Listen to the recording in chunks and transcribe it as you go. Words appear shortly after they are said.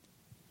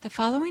The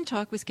following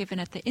talk was given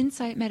at the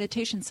Insight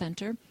Meditation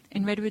Center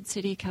in Redwood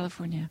City,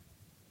 California.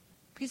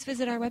 Please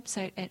visit our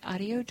website at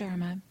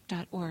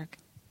audiodharma.org.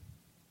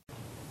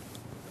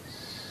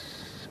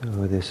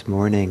 So this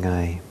morning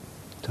I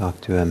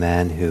talked to a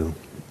man who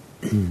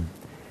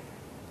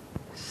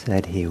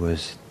said he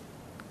was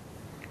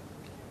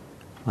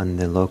on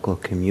the local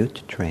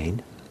commute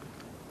train,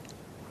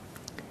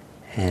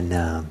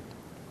 and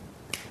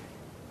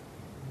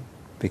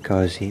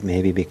because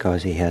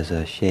he has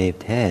a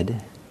shaved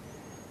head,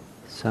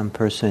 some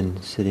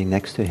person sitting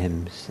next to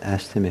him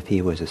asked him if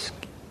he was a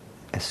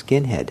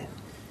skinhead.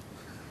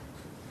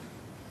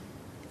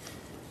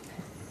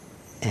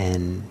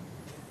 And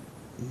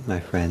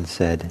my friend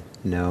said,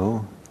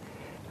 "No,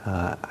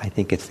 I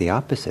think it's the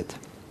opposite."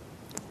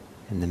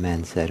 And the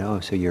man said,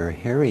 "Oh, so you're a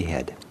hairy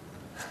head."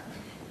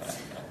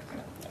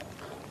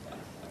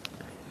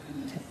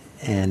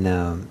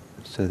 And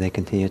so they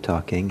continued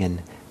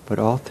talking, but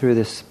all through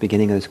this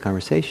beginning of this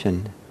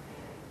conversation,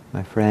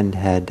 my friend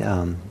had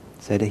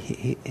said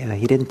he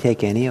didn't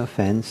take any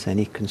offense,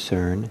 any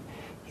concern.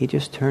 He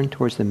just turned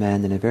towards the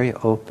man in a very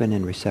open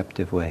and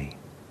receptive way,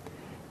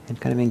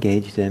 and kind of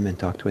engaged him and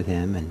talked with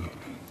him,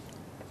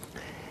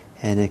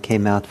 and it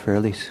came out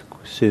fairly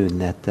soon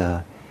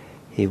that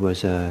he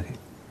was a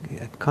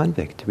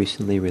convict,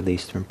 recently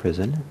released from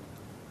prison,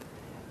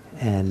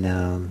 and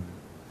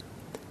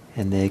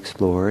they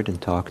explored and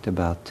talked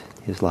about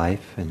his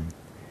life and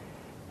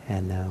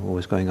what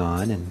was going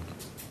on, and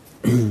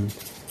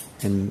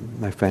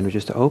my friend was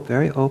just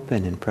very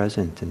open and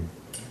present,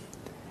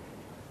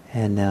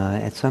 and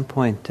at some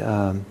point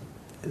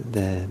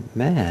the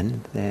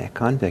man, the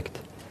convict,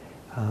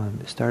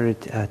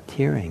 started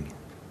tearing.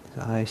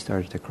 His eyes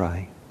started to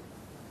cry,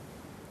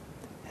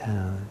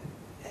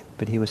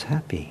 but he was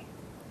happy.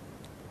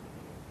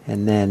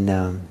 And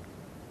then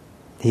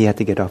he had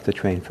to get off the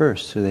train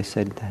first, so they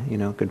said,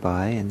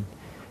 goodbye and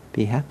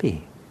be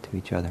happy to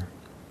each other.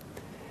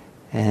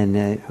 And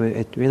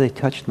it really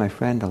touched my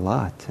friend a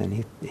lot, and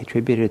he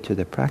attributed it to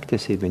the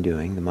practice he'd been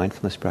doing, the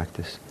mindfulness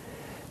practice,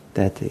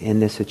 that in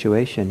this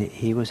situation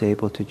he was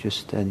able to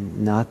just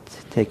not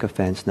take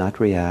offense, not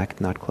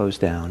react, not close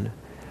down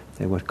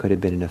at what could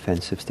have been an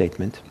offensive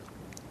statement,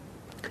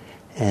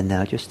 and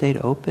just stayed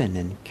open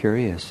and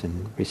curious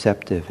and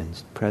receptive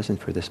and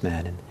present for this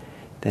man. And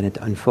then it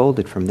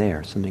unfolded from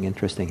there. Something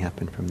interesting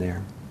happened from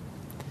there.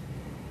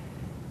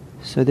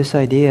 So this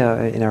idea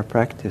in our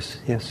practice,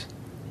 yes?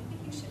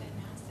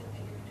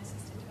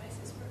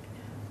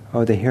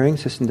 Oh, the hearing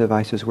system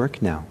devices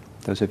work now.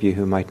 Those of you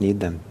who might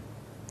need them.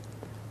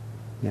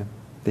 Yeah,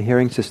 the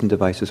hearing system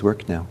devices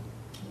work now.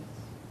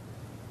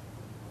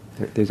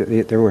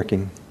 They're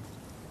working.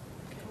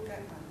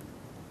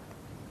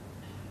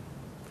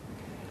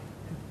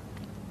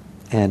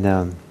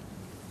 And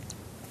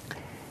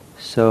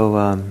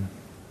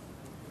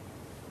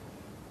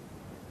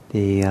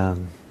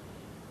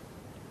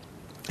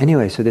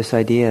anyway, so this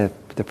idea of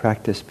the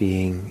practice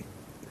being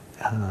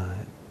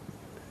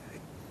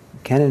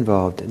can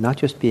involve not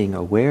just being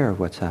aware of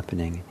what's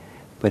happening,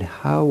 but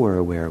how we're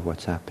aware of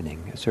what's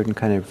happening. A certain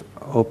kind of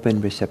open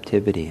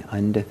receptivity,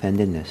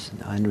 undefendedness,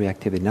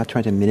 unreactivity, not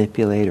trying to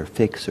manipulate or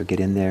fix or get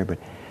in there, but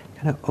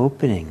kind of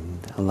opening,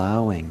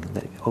 allowing,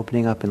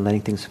 opening up and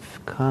letting things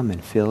come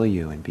and fill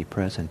you and be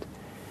present.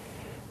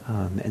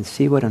 And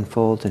see what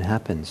unfolds and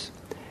happens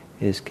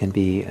can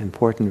be an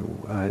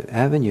important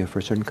avenue for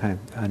a certain kind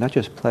of, not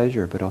just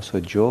pleasure, but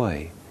also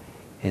joy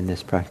in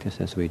this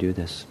practice as we do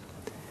this.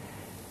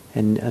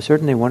 And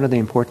certainly one of the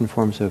important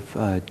forms of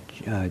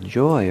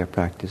joy or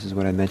practice is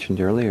what I mentioned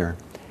earlier,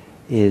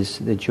 is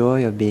the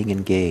joy of being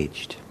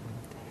engaged.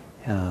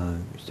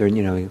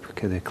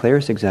 The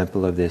clearest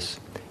example of this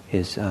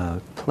is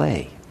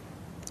play.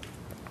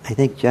 I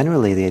think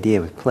generally the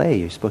idea with play,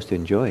 you're supposed to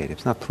enjoy it. If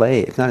it's not play,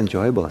 if it's not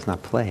enjoyable, it's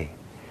not play.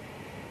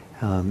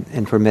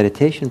 And for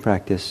meditation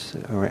practice,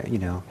 or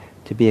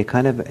to be a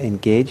kind of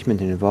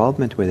engagement and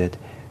involvement with it,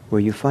 where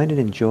you find it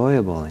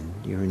enjoyable and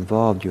you're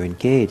involved, you're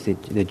engaged,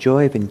 the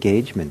joy of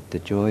engagement, the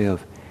joy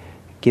of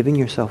giving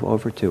yourself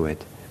over to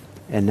it,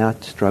 and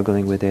not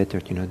struggling with it,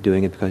 or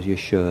doing it because you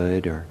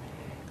should, or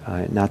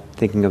not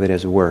thinking of it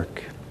as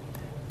work,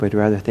 but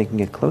rather thinking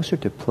it closer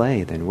to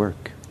play than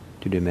work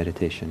to do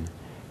meditation,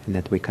 and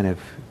that we kind of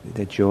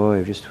the joy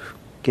of just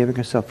giving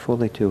yourself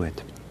fully to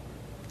it.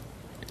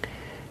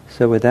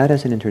 So with that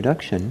as an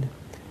introduction,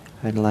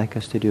 I'd like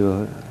us to do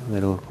a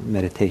little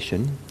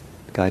meditation,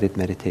 guided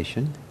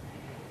meditation.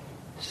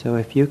 So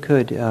if you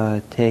could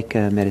take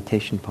a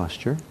meditation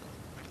posture.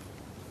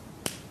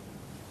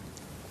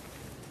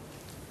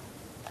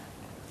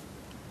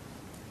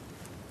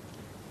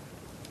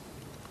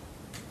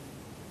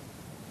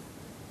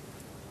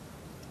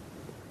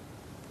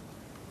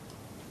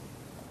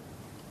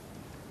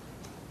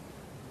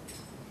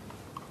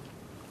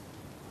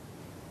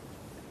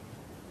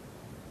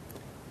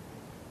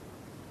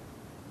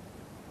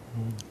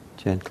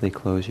 Gently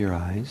close your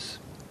eyes.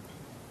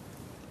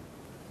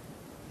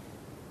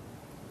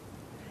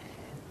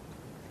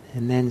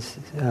 And then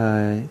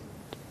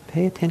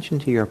pay attention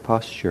to your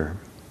posture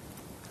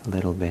a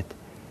little bit.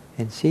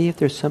 And see if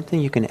there's something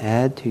you can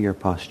add to your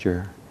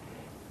posture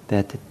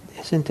that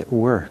isn't at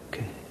work.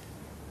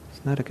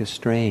 It's not like a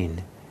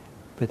strain,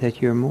 but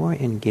that you're more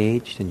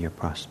engaged in your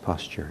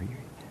posture.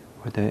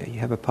 Or you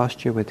have a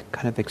posture that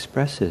kind of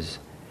expresses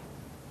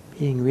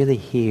being really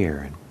here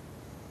and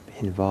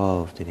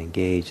involved and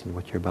engaged in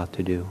what you're about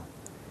to do.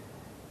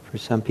 For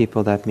some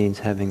people that means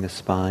having the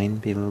spine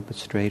be a little bit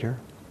straighter,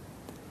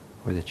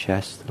 or the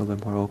chest a little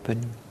bit more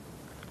open.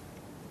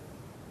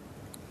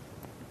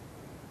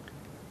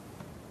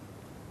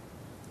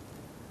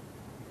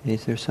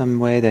 Is there some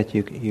way that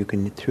you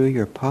can, through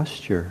your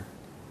posture,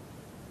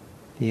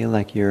 feel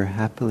like you're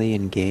happily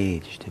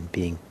engaged in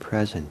being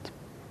present,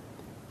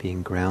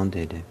 being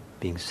grounded,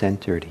 being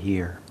centered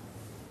here?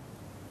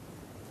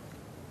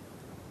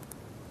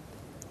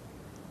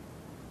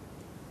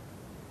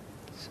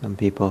 Some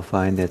people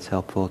find it's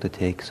helpful to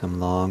take some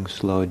long,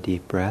 slow,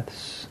 deep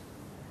breaths.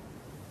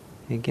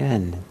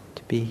 Again,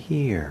 to be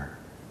here,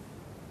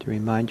 to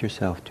remind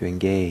yourself to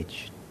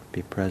engage,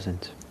 be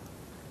present.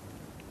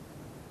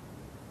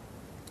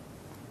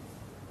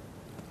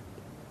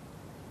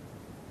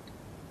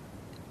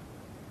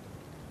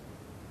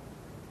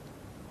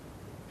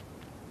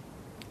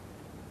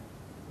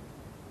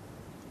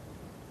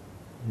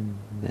 And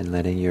then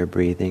letting your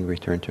breathing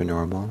return to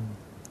normal.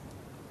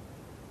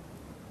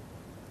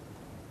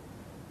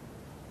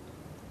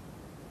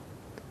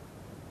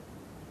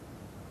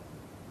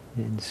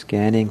 And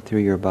scanning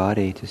through your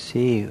body to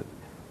see,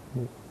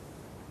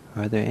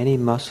 are there any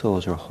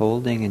muscles or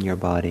holding in your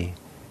body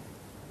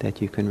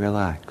that you can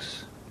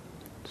relax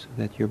so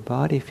that your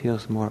body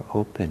feels more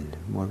open,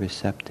 more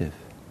receptive.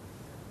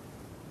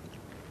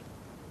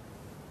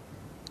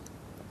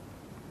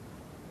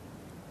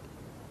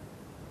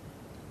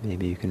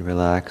 Maybe you can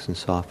relax and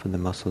soften the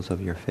muscles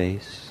of your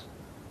face.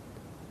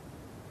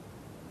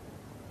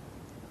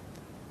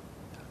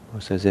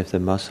 Almost as if the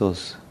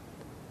muscles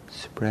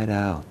spread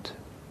out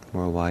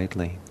more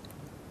widely.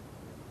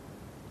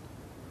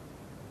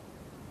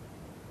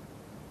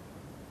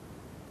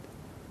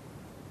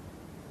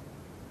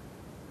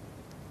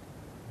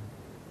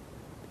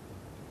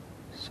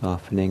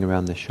 Softening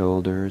around the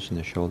shoulders and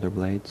the shoulder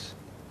blades.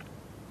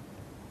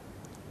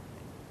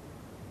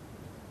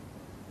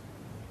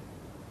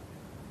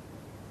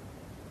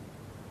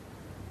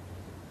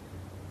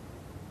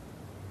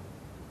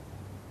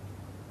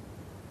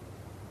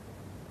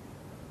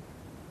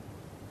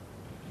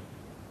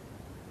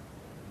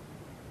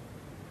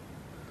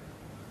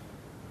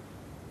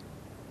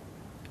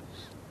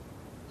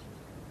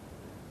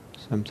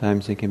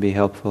 Sometimes it can be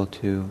helpful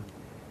to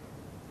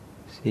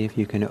see if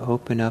you can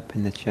open up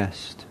in the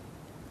chest.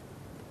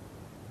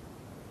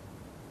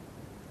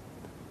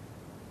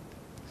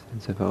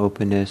 Sense of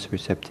openness,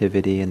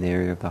 receptivity in the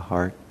area of the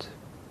heart.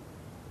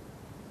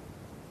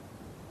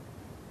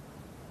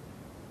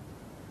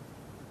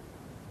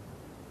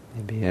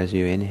 Maybe as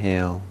you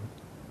inhale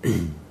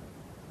and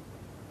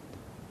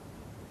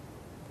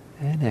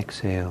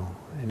exhale,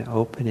 an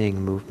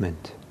opening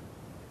movement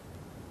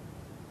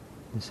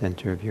in the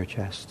center of your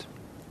chest.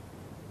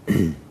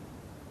 And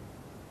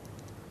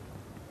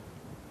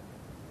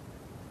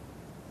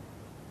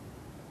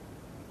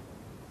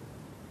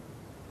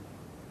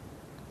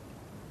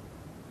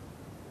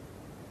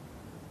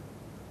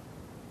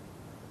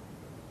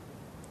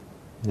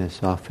a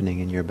softening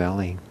in your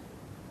belly.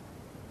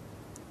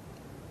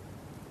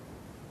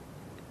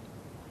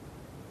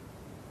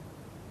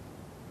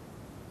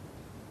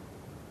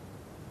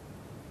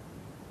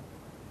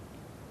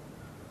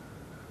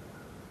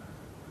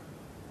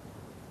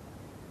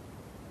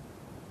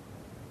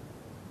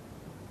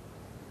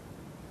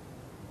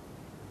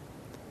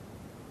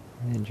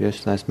 And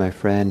just as my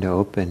friend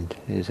opened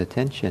his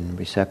attention,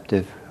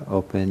 receptive,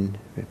 open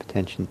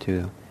attention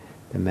to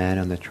the man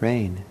on the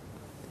train,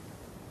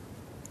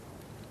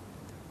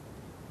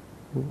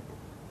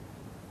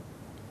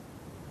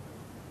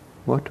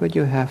 what would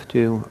you have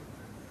to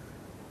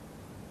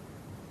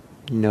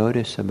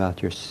notice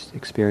about your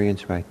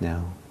experience right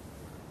now,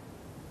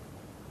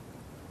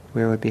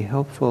 where it would be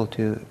helpful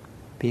to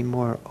be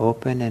more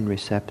open and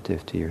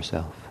receptive to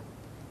yourself?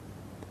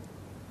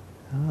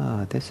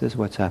 Ah, this is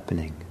what's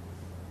happening.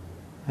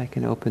 I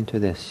can open to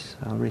this.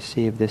 I'll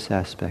receive this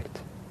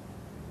aspect.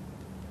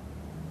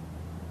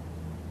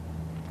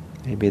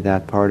 Maybe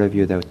that part of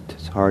you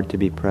that's hard to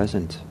be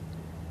present,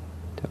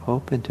 to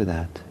open to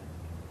that.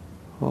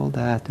 Hold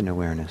that in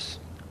awareness.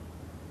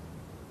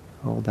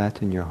 Hold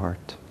that in your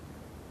heart.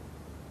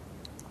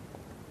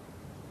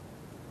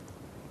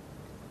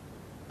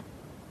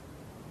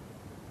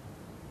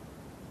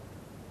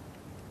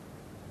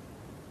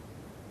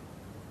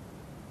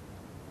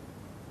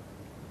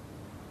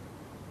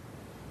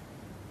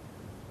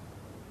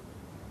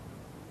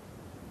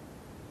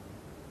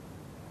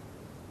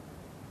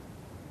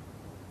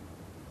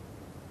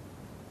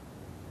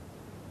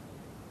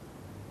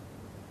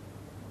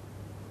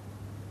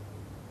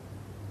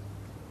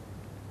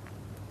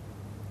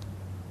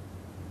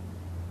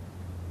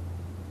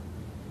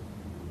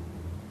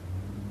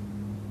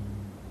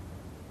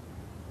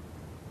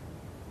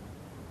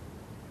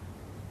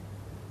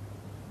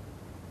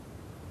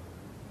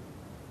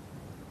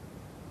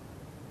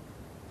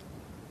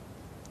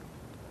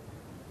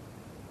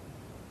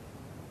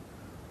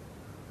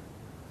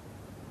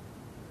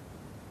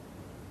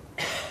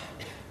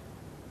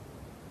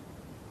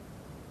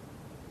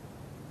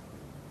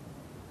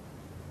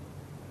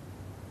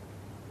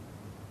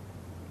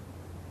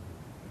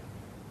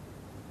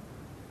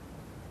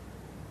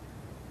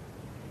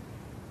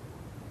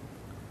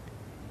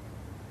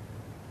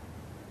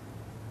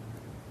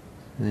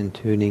 And then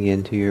tuning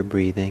into your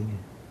breathing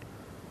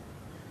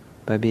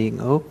by being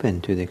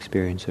open to the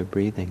experience of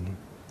breathing,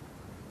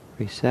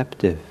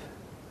 receptive,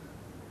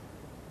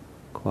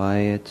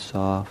 quiet,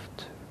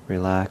 soft,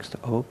 relaxed,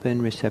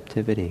 open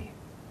receptivity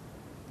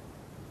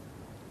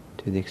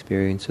to the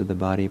experience of the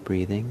body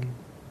breathing.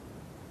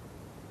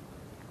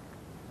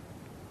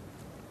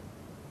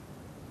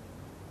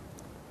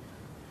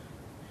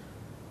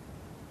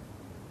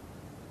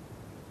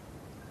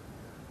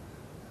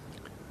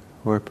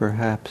 Or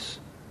perhaps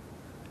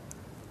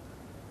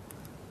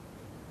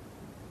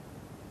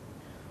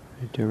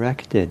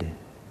directed,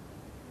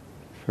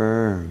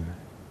 firm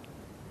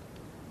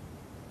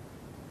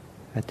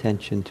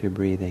attention to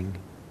breathing.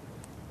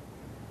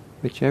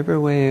 Whichever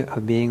way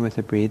of being with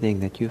the breathing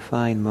that you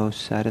find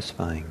most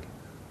satisfying.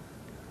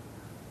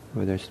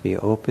 Whether it's to be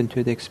open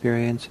to the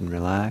experience and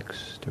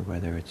relaxed, or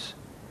whether it's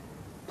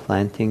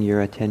planting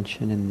your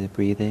attention in the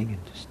breathing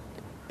and just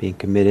being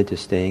committed to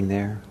staying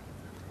there.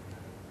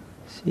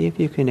 See if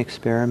you can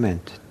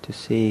experiment to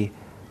see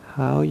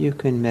how you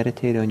can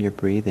meditate on your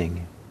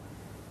breathing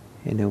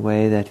in a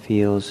way that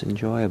feels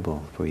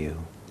enjoyable for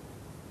you,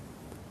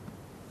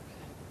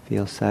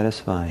 feels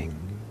satisfying.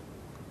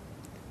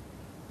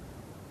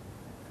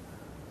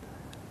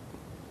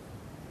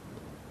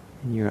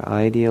 In your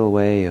ideal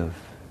way of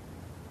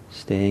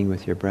staying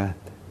with your breath,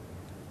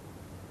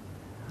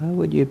 how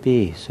would you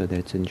be so that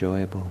it's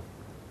enjoyable?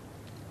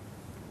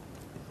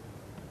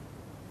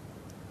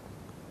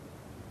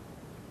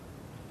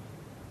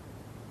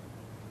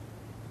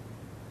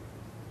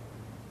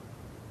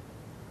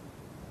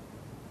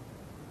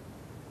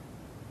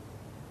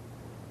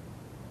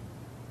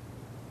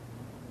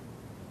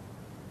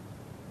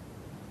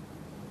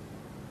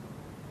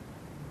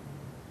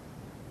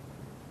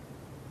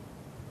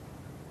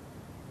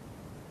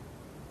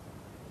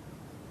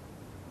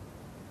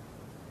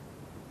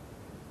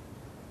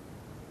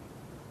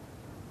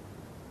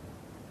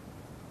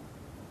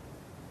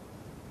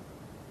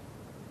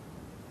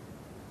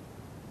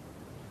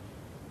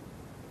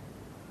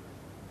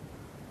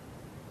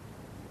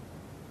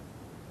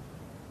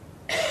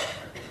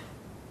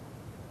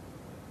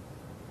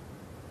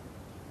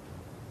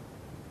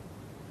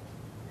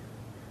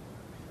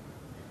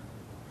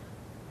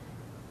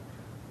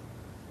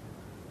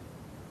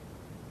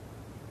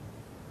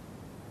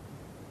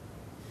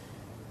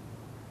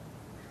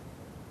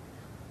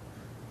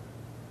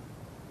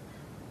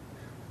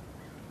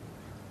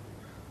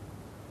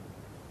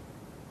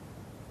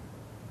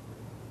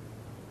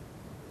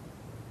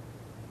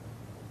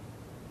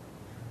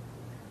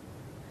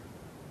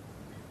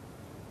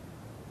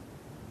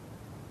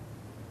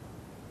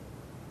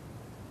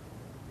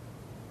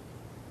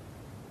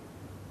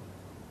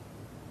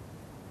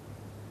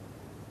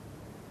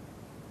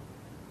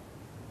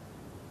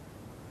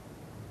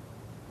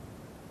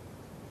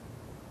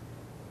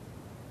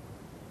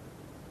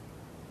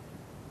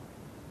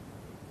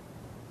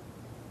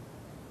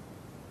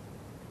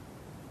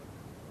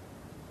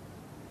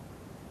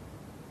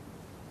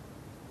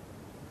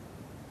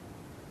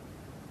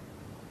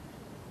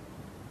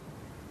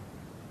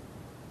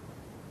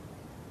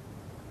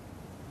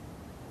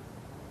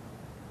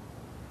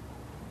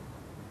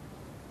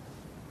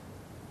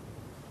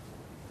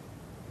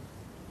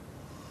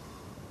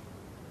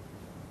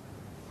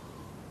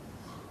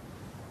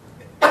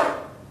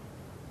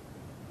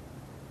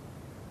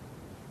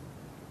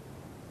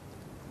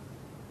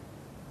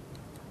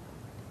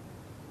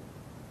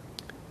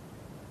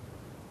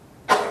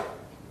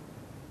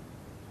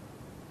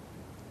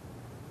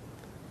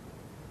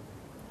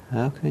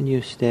 How can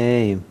you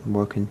stay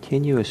more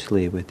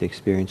continuously with the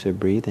experience of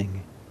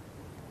breathing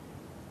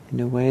in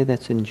a way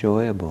that's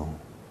enjoyable?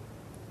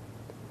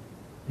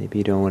 Maybe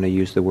you don't want to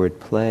use the word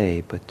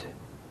play, but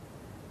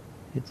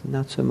it's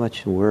not so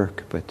much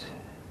work, but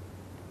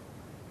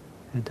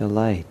a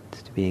delight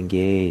to be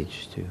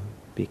engaged, to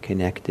be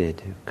connected,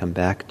 to come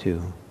back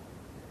to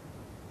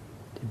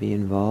be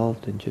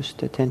involved in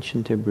just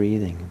attention to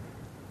breathing.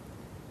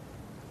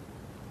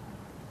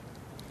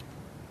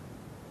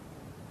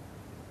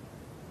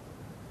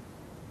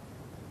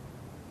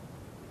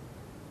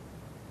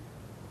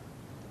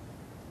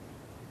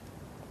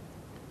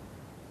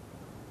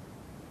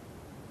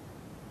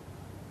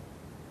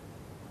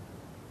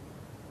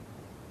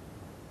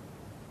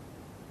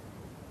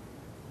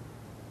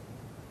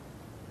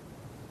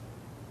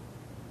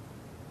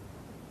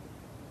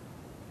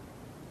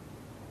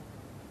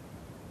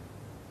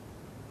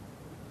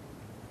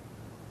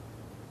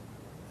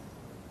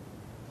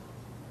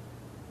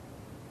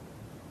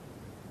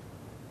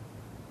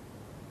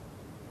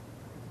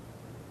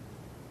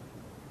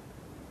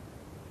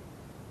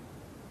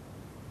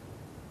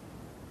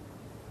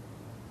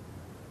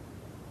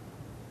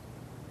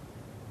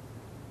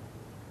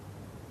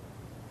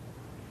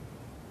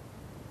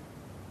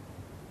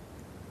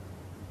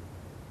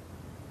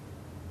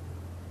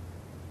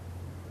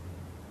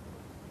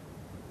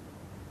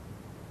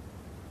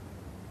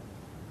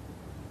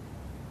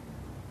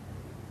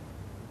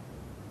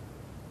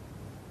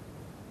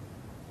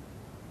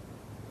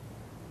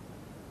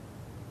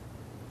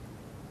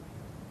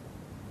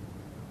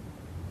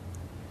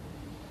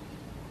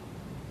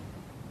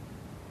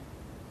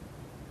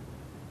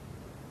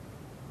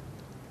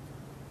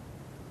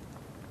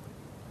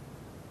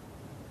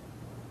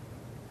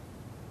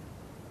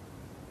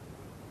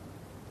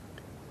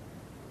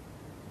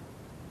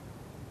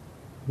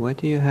 What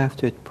do you have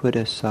to put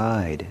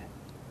aside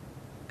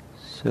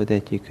so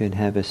that you can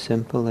have a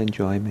simple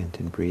enjoyment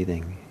in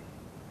breathing?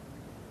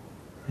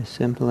 A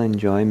simple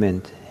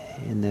enjoyment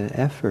in the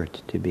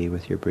effort to be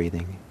with your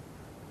breathing.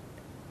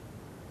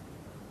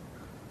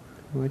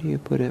 What do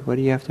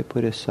you have to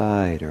put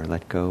aside or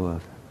let go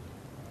of?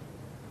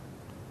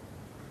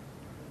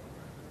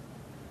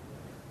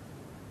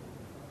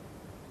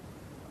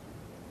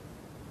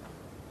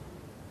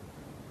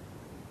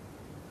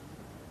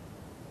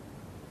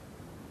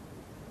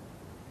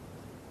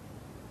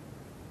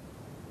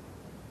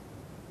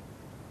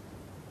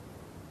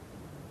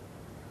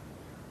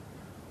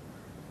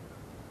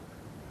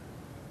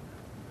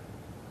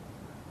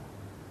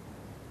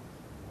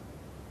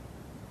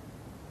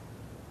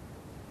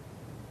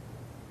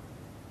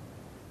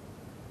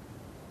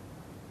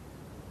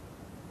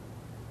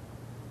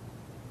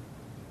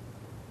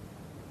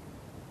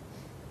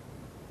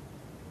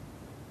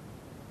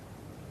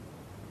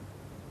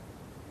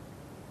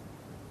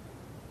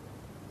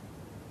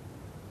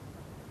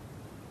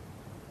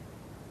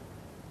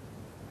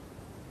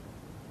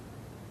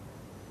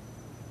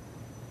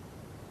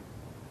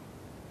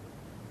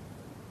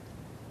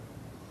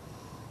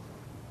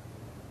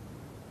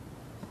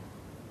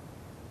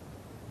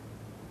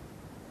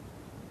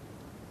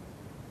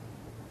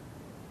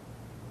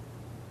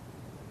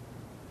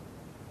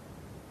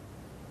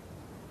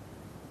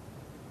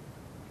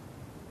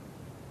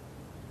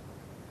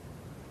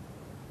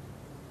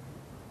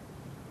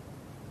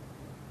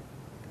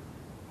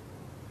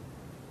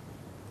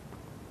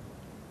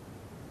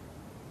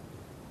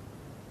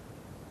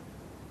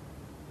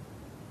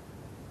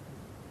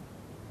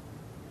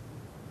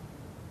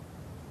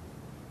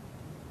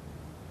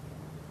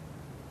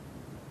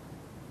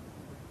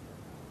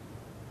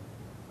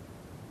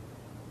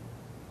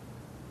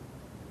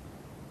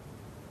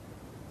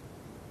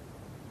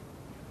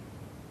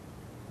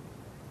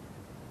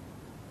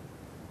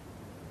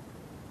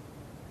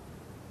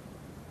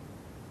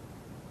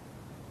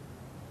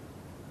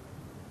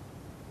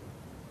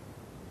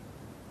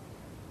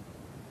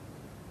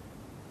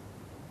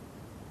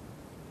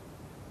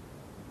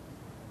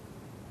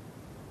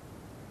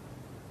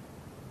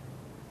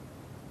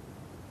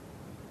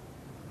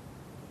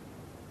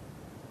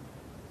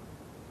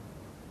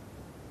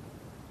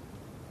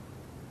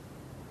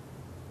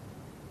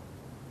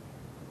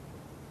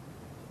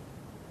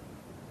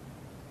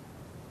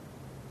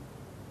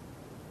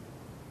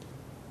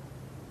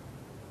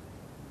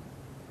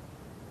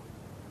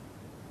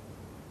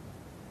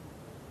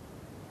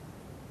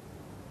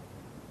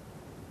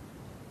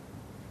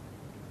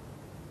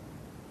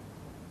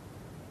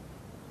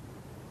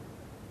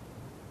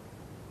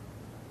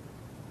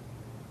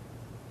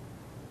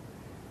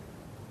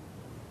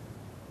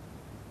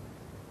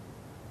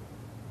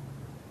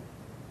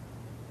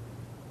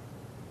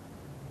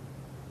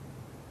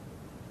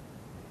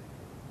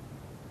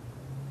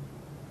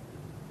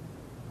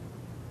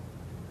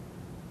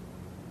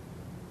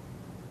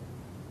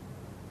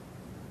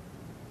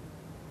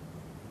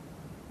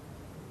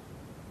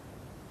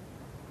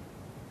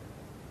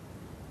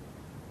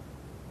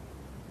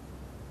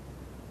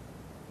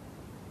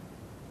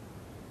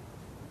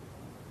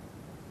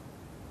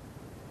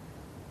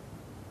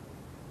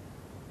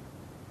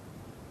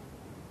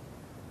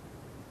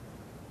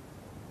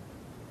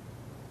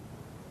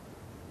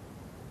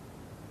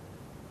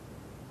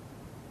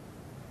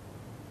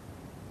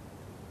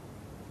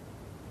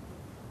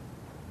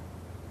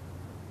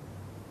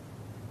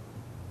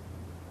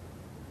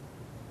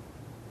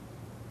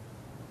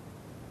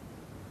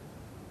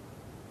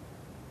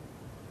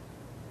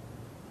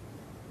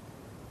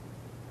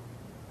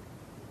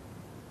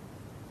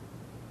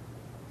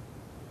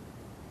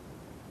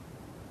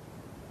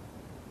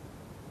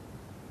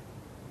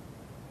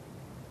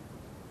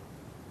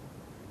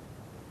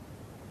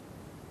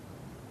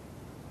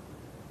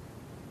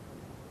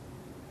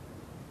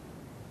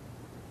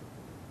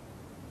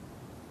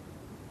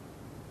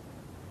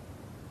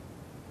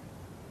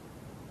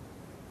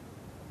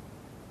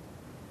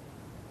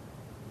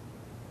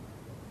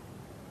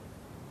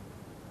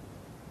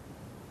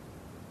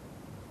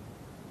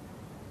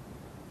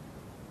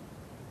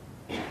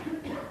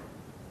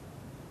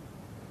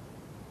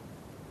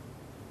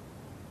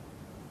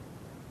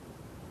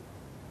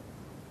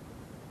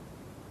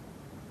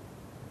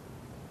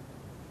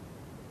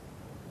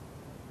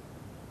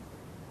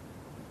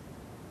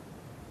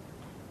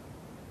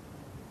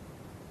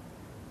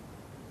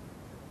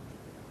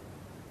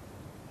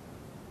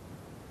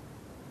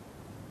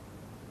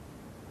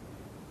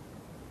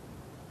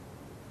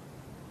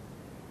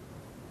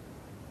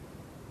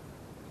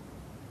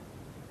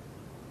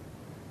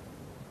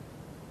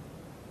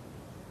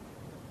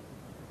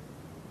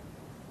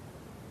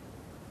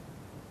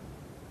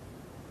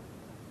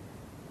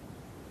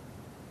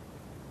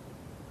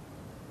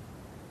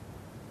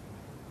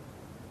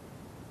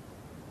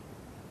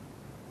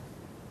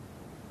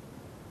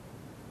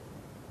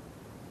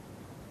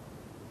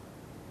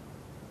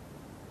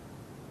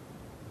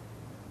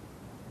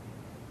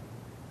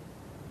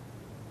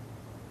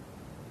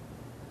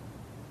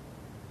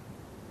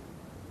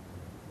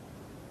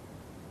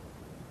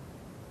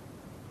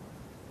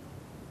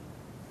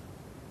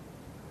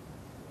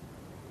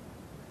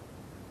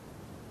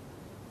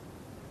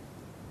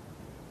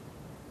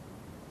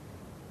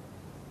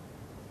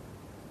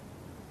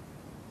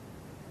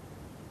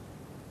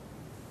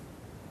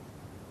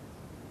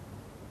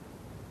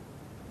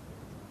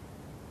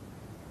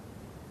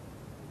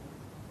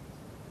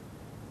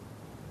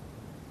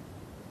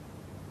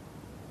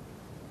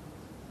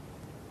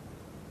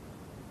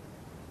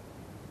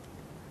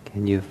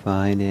 Can you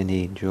find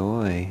any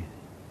joy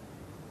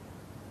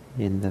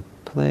in the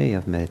play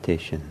of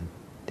meditation,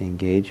 the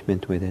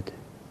engagement with it?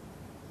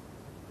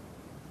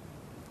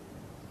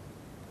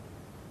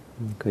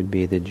 It could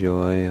be the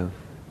joy of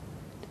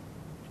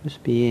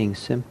just being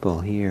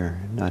simple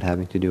here, not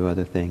having to do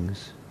other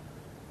things.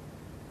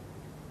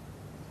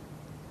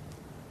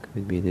 It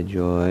could be the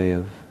joy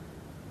of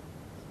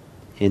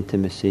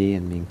intimacy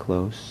and being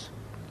close.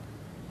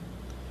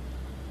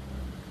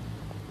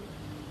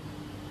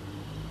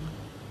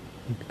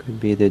 It could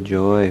be the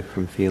joy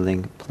from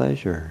feeling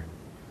pleasure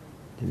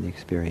in the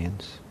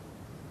experience.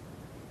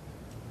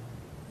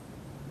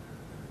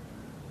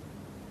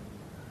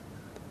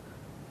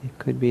 It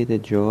could be the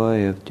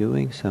joy of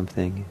doing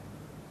something,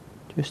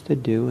 just a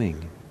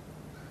doing.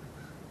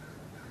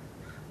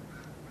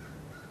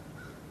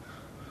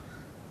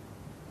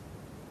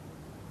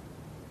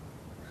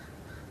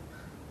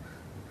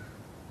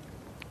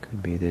 It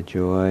could be the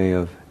joy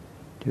of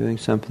doing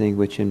something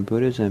which in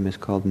Buddhism is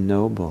called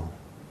noble.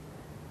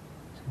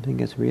 Something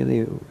that's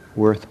really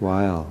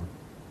worthwhile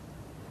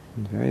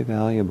and very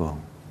valuable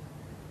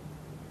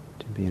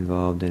to be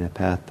involved in a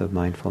path of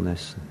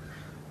mindfulness and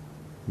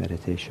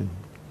meditation.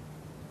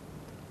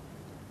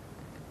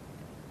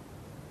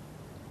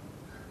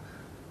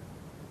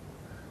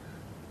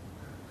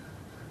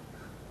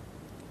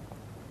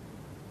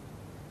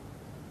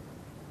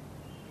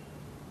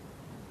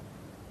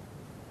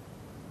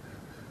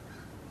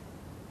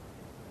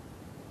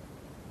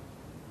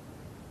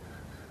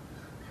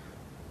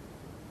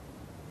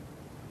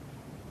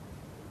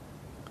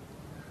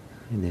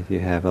 And if you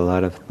have a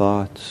lot of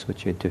thoughts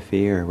which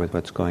interfere with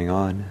what's going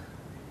on,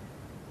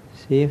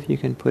 see if you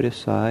can put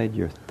aside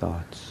your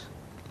thoughts.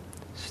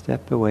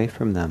 Step away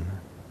from them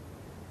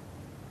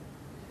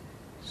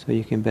so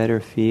you can better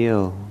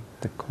feel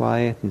the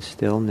quiet and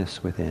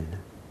stillness within.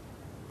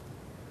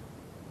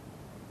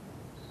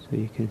 So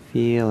you can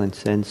feel and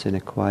sense in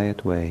a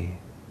quiet way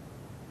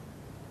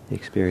the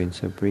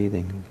experience of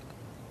breathing.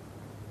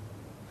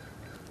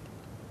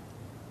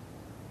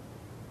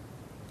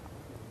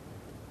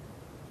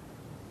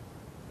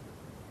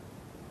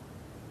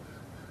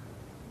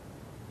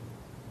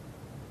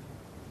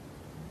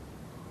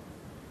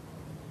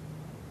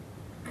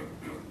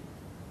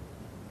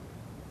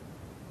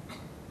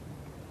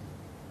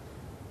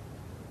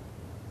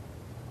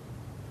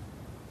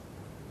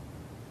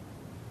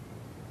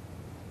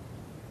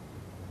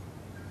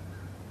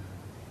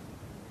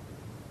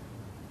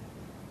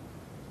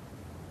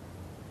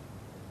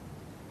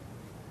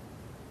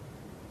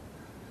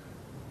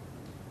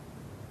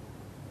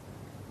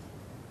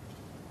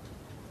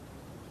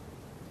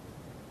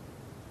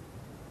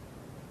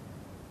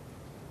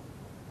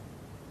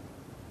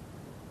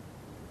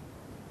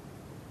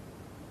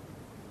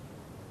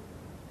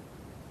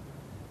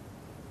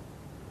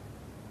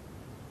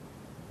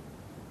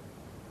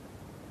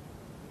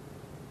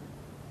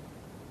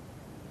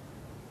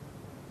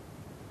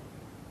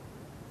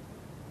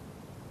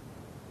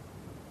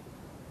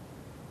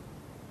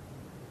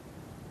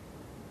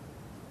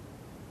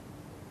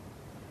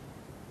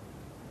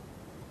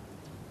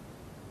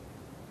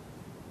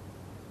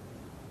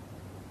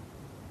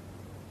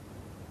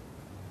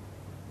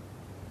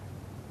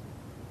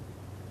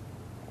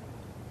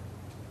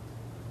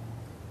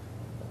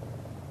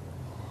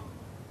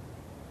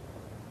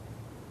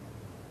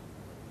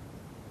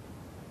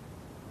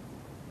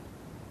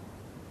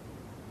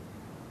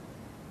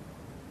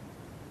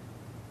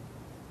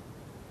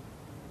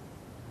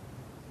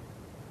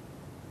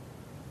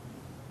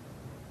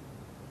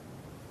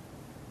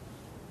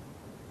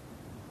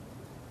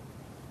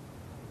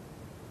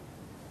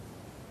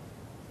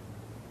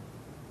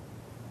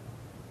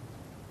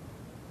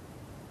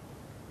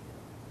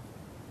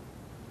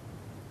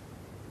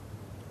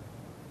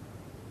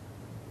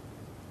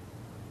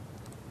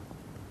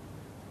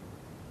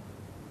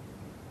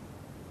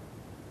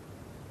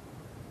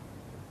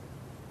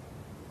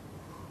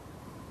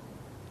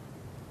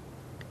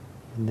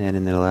 And then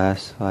in the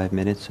last 5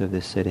 minutes of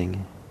this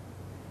sitting,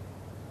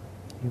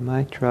 you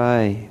might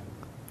try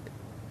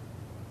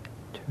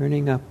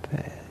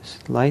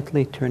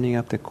slightly turning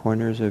up the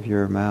corners of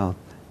your mouth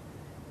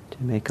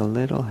to make a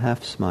little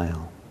half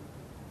smile.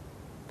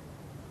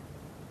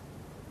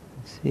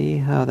 See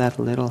how that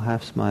little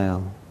half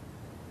smile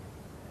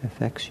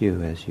affects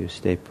you as you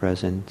stay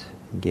present,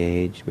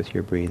 engaged with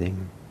your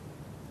breathing,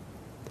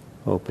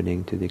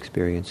 opening to the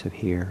experience of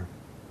here.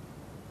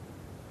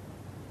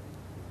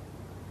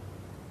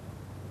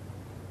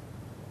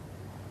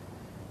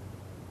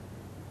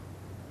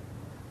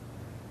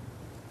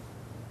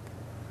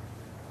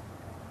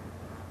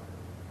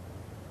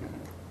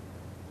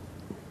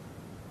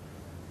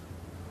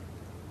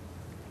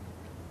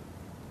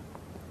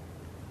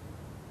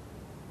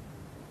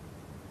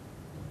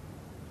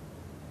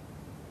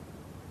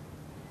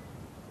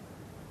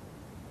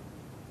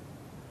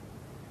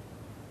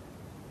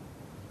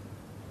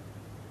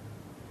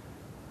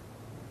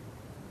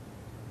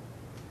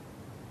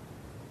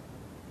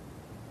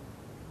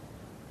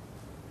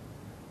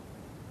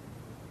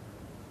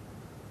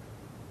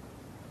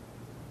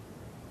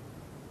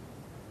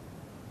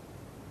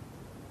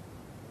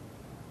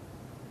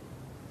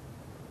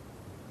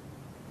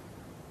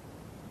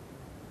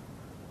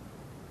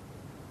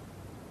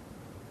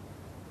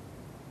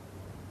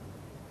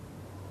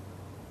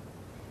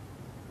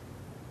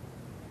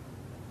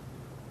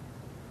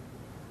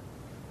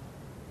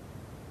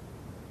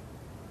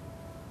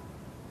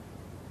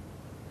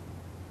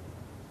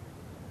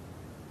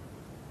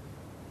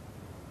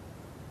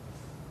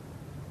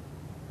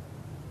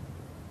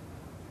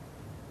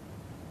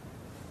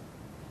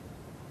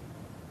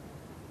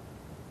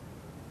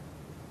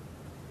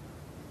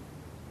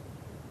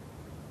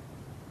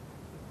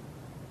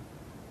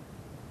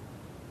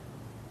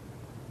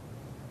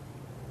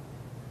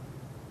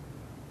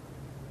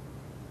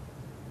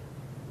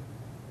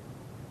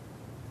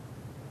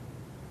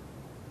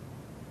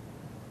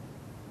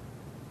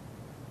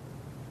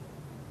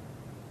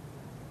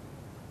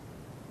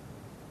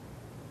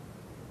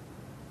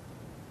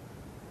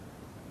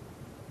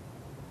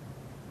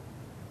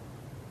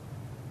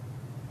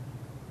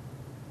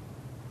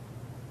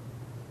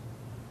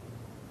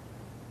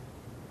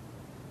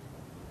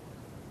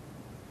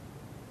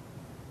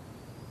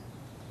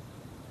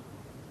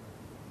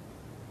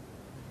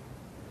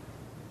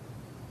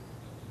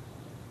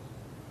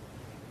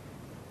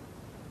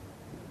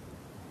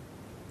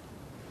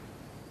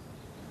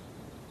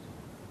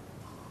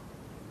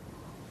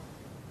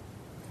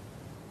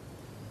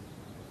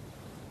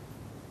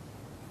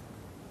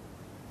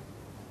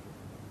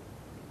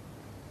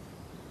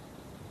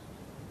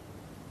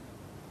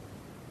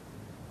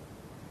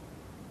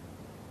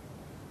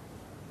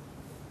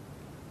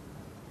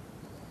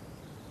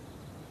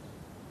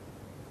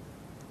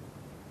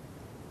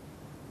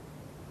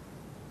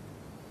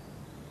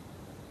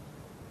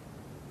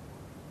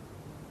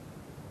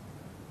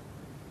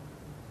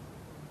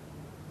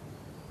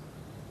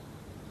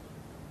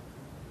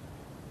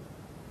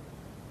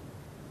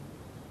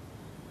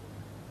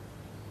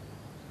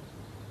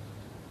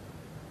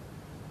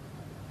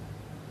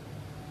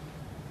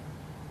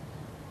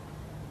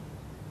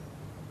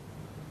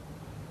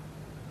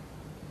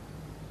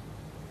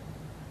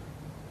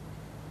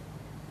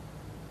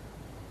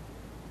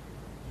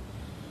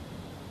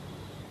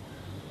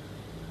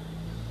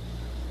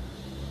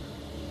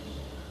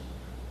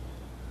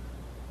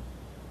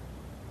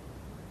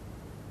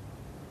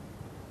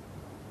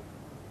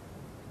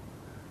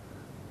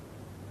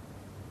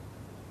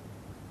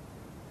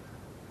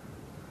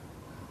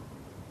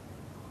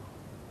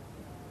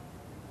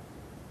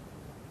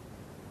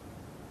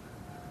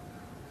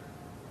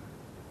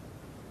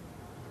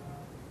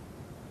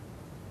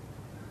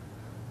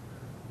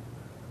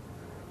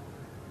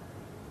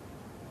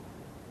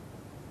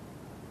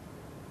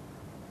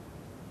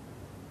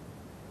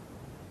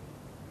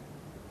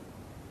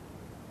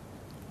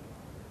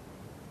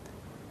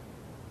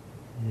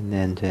 And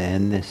then to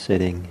end this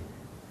sitting,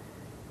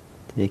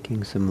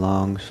 taking some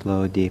long,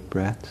 slow, deep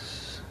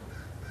breaths.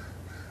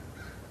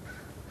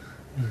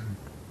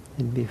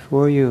 And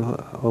before you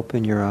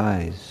open your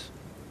eyes,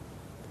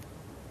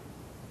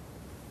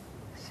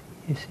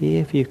 see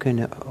if you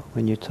can,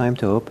 when it's time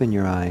to open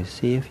your eyes,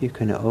 see if you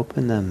can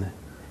open them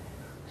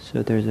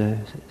so there's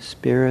a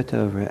spirit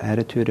of, or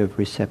attitude of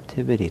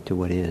receptivity to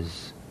what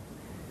is.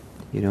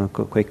 You don't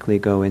quickly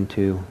go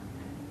into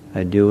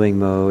a doing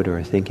mode or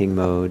a thinking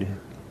mode,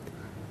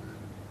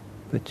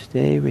 but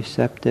stay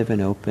receptive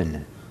and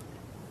open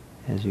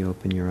as you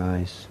open your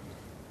eyes.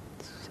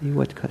 See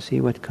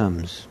what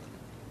comes.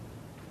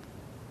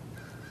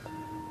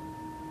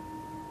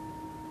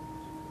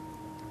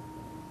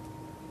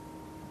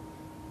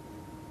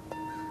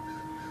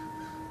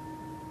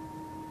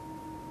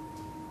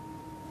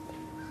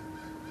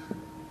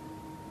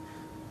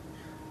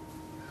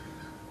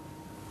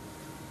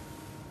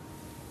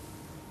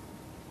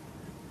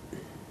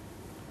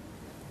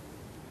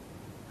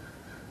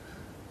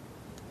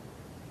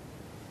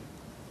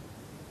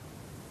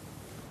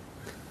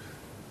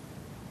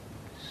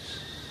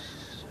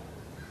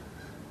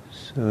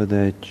 So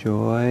the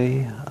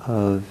joy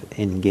of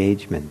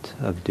engagement,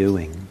 of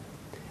doing.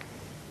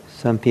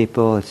 Some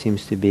people, it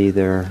seems to be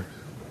their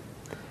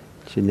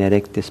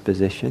genetic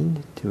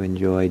disposition to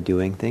enjoy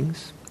doing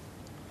things,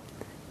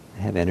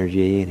 have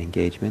energy and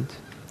engagement.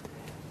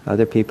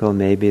 Other people,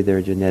 maybe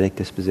their genetic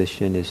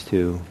disposition is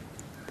to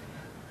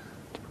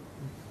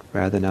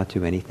rather not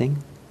do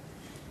anything.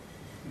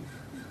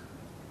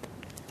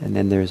 And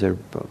then there's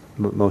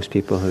most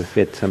people who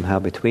fit somehow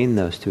between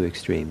those two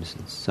extremes.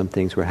 Some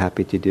things we're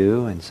happy to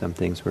do, and some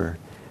things we're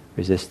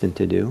resistant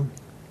to do.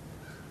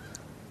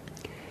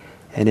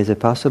 And is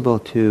it possible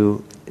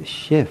to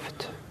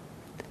shift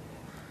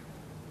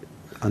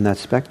on that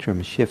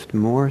spectrum, shift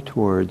more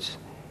towards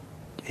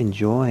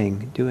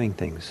enjoying doing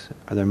things?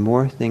 Are there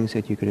more things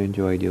that you could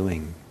enjoy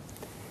doing?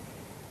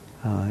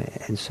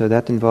 And so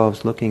that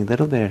involves looking a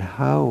little bit at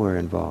how we're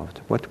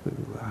involved,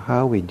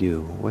 how we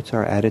do, what's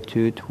our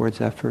attitude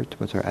towards effort,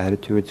 what's our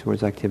attitude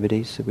towards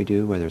activities that we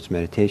do, whether it's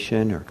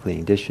meditation or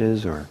cleaning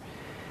dishes or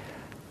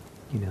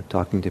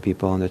talking to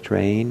people on the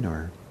train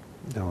or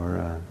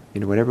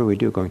whatever we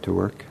do, going to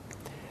work.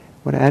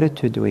 What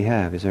attitude do we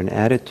have? Is there an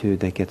attitude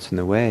that gets in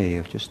the way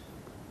of just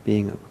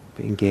being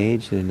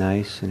engaged in a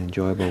nice and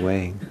enjoyable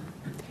way?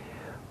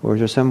 Or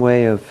is there some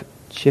way of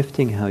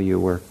shifting how you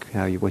work,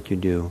 what you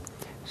do,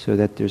 so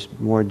that there's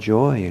more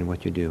joy in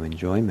what you do,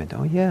 enjoyment?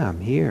 Oh yeah, I'm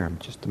here.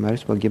 I might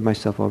as well give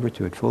myself over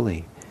to it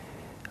fully.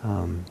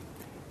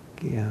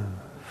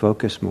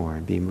 Focus more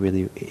and be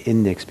really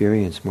in the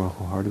experience more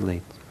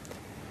wholeheartedly.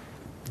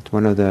 It's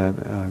one of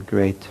the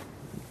great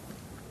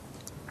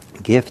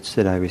gifts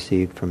that I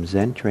received from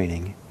Zen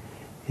training.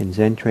 In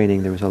Zen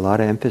training, there was a lot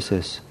of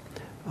emphasis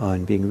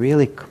on being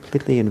really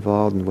completely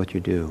involved in what you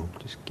do.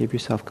 Just give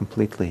yourself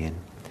completely,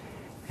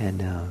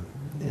 and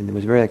it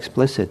was very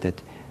explicit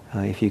that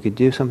if you could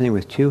do something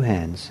with two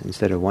hands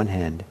instead of one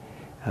hand,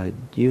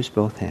 use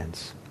both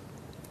hands.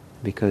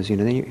 Because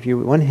then if you're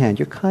one hand,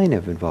 you're kind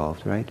of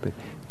involved, right? But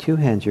two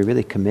hands, you're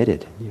really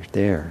committed. You're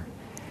there.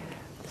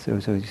 So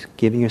just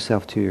giving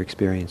yourself to your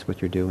experience,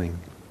 what you're doing.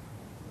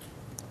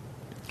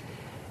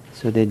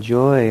 So the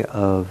joy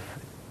of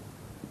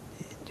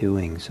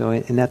doing. So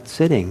in that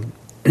sitting,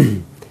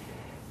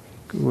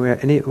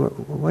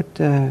 what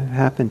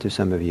happened to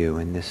some of you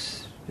in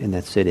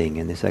that sitting,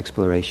 in this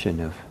exploration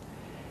of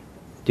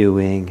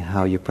doing,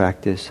 how you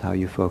practice, how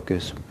you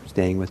focus,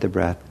 staying with the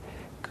breath,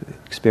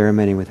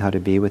 experimenting with how to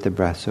be with the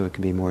breath so it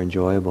can be more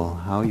enjoyable,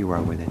 how you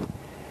are with it?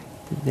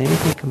 Did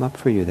anything come up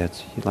for you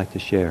that you'd like to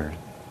share?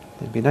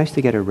 It'd be nice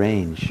to get a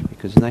range,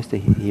 because it's nice to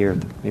hear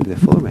maybe the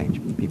full range.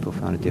 People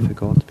found it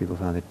difficult, people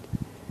found it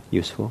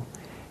useful,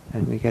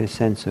 and we get a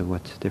sense of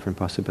what's different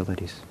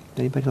possibilities.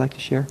 Anybody like to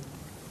share?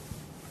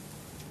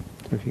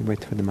 Or if you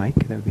wait for the mic,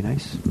 that would be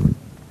nice.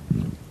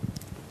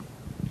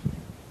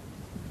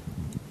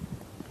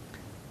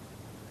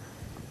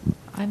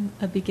 I'm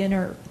a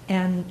beginner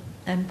and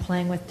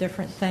playing with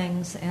different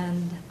things,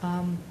 and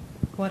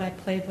what I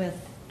played with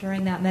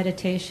during that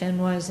meditation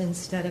was,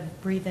 instead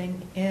of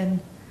breathing in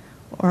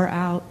or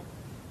out,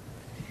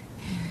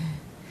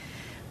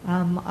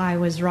 I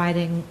was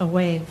riding a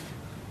wave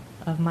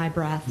of my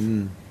breath,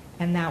 and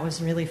that was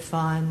really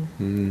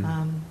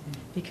fun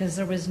because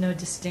there was no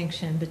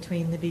distinction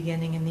between the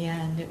beginning and the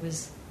end. It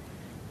was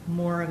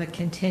more of a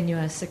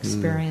continuous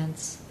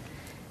experience.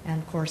 And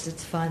of course,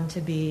 it's fun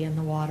to be in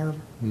the water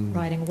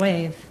riding a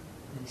wave,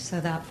 so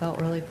that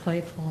felt really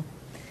playful.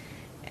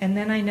 And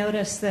then I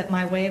noticed that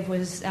my wave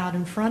was out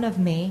in front of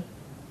me,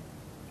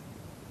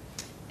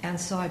 and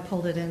so I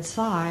pulled it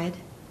inside,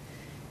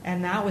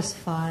 and that was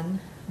fun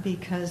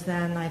because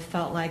then I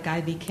felt like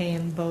I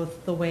became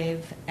both the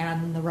wave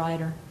and the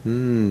rider.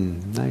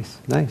 Nice,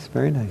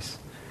 very nice.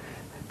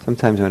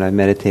 Sometimes when I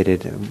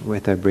meditated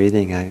with our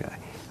breathing, I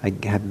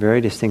have a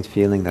very distinct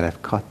feeling that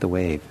I've caught the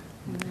wave.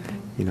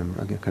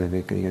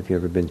 If you've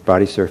ever been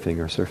body surfing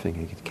or surfing,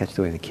 you can catch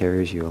the wave and it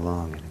carries you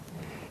along. And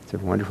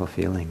It's a wonderful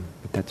feeling.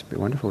 But that's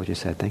wonderful what you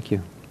said. Thank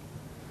you.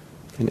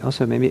 And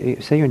also, maybe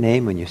say your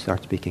name when you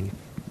start speaking.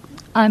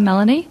 I'm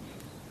Melanie.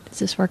 Is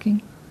this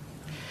working?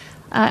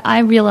 I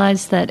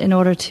realized that in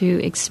order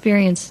to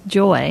experience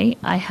joy,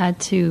 I had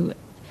to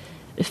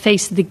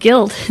face the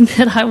guilt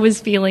that I was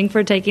feeling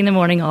for taking the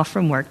morning off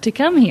from work to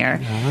come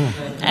here.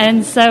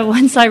 And so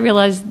once I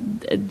realized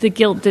the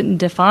guilt didn't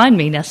define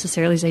me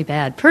necessarily as a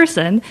bad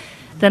person,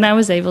 then I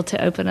was able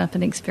to open up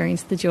and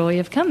experience the joy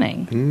of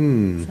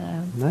coming.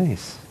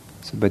 Nice.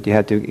 So, but you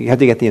had to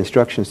get the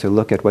instructions to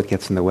look at what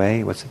gets in the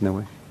way, what's in the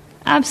way.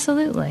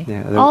 Absolutely.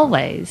 Yeah,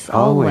 always.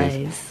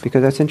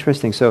 Because that's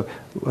interesting. So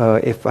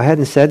if I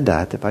hadn't said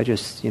that, if I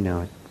just,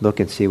 look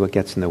and see what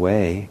gets in the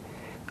way,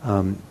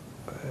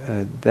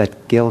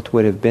 that guilt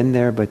would have been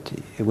there, but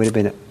it would have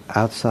been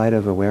outside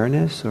of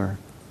awareness, or?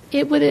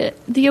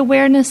 The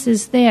awareness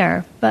is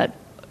there, but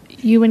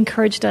you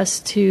encouraged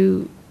us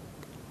to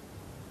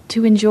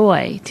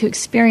enjoy, to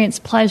experience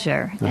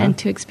pleasure. And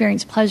to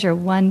experience pleasure,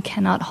 one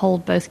cannot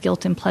hold both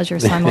guilt and pleasure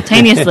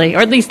simultaneously,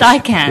 or at least I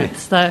can't.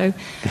 So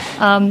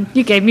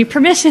you gave me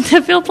permission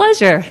to feel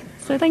pleasure.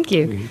 So thank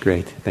you.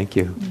 Great. Thank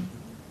you.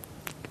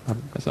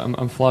 So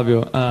I'm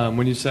Flavio.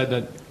 When you said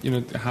that,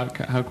 how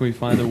can we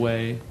find a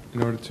way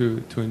in order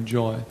to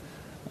enjoy?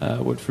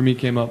 What for me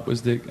came up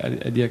was the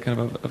idea kind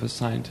of a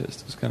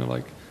scientist. It was kind of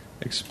like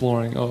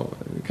exploring,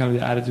 kind of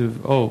the attitude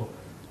of,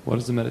 what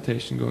is the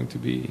meditation going to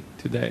be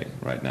today,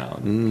 right now?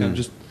 And kind of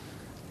just,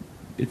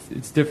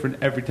 it's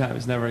different every time.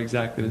 It's never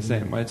exactly the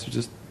same, right? So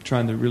just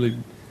trying to really,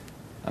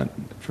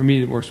 for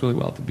me, it works really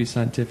well to be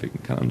scientific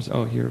and kind of just,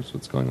 here's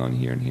what's going on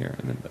here and here.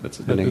 And then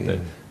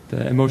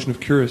the emotion of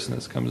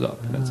curiousness comes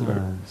up. And that's a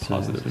very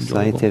positive, enjoyable.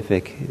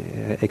 Scientific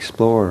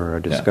explorer or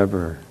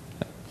discoverer.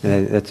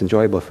 And that's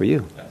enjoyable for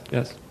you.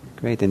 Yes.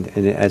 Great. And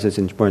as it's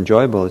more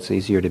enjoyable, it's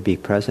easier to be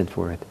present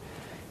for it.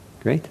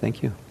 Great.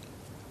 Thank you.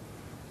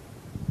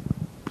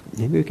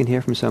 Maybe we can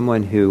hear from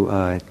someone who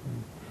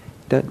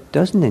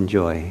doesn't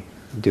enjoy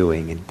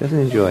doing and doesn't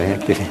enjoy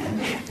activity.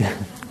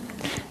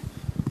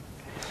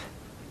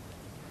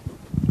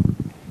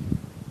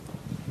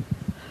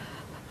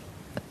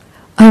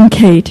 I'm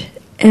Kate,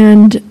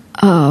 and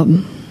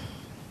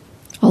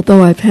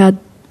although I've had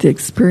the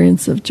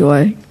experience of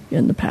joy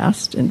in the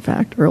past, in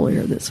fact,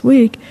 earlier this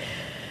week,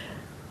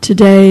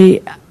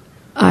 today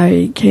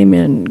I came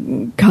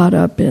in caught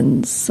up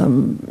in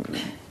some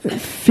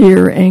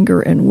fear,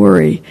 anger, and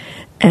worry.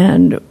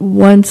 And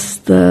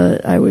once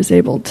I was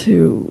able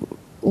to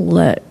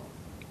let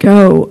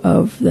go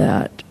of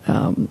that,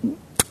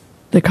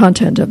 the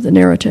content of the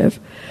narrative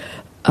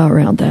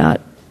around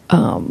that,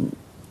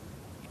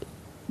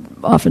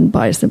 often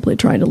by simply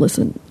trying to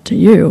listen to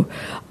you,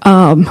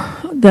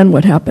 then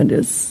what happened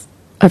is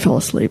I fell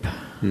asleep.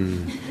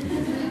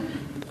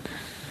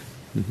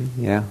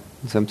 Yeah.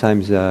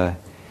 Sometimes there's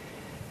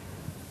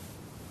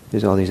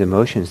all these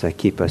emotions that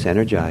keep us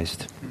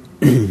energized.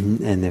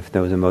 And if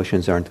those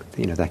emotions aren't,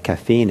 that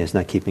caffeine is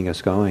not keeping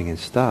us going and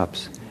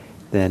stops,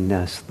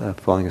 then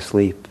falling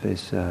asleep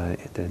is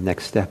the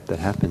next step that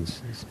happens.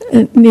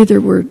 And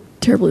neither were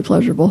terribly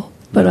pleasurable,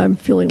 but I'm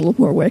feeling a little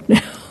more awake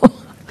now.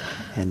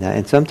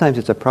 And sometimes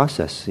it's a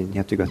process. And you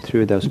have to go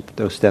through those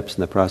steps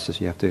in the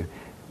process. You have to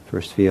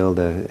first feel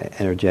the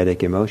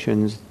energetic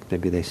emotions.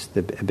 Maybe they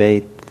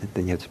abate.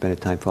 Then you have to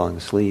spend time falling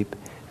asleep.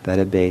 That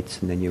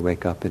abates, and then you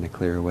wake up in a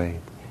clearer way.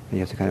 And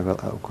you have to kind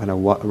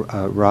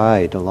of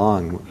ride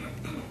along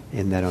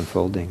in that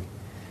unfolding.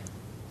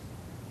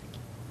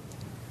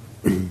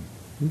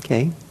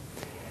 Okay.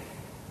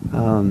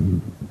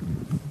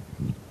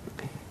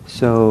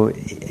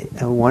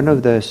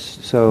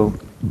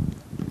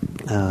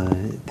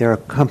 There are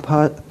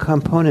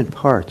component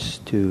parts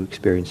to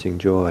experiencing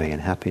joy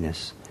and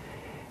happiness,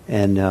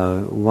 and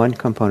one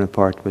component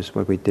part was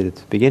what we did at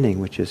the beginning,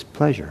 which is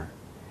pleasure.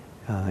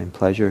 And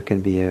pleasure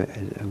can be a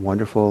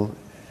wonderful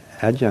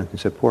adjunct and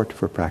support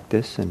for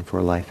practice and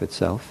for life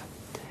itself.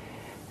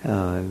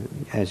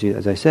 As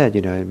I said,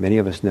 many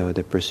of us know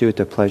the pursuit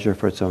of pleasure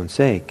for its own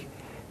sake,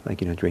 like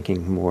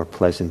drinking more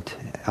pleasant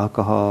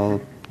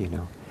alcohol,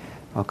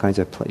 all kinds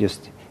of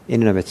just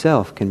in and of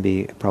itself can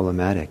be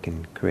problematic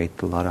and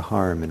create a lot of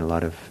harm and a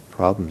lot of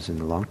problems in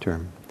the long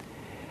term.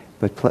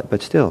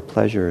 But still,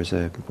 pleasure is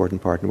an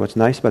important part. And what's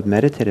nice about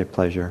meditative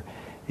pleasure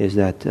is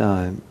that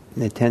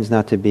it tends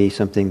not to be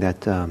something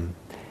that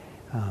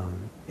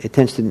it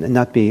tends to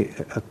not be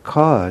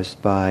caused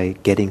by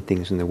getting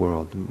things in the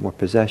world, more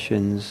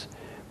possessions,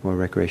 more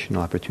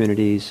recreational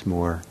opportunities,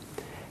 more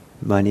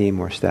money,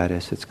 more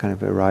status. It's kind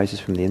of arises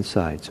from the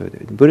inside. So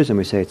in Buddhism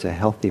we say it's a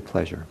healthy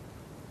pleasure.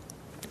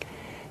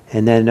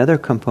 And then another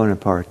component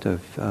part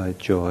of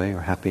joy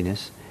or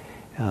happiness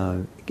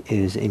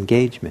is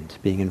engagement,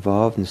 being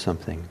involved in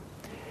something.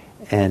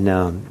 And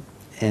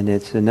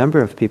it's a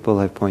number of people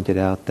have pointed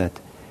out that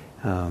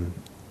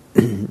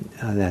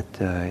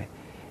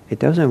it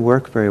doesn't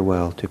work very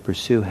well to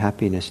pursue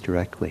happiness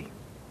directly.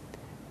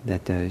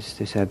 That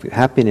just have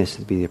happiness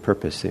to be the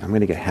purpose. I'm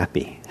going to get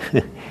happy.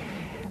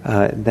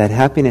 That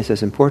happiness,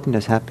 as important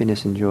as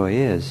happiness and joy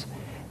is,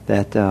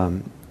 that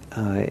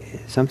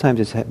sometimes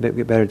it's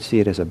better to see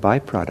it as a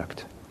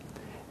byproduct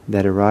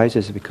that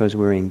arises because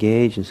we're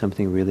engaged in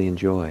something we really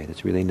enjoy,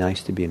 that's really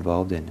nice to be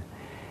involved in.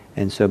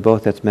 And so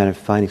both that's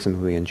finding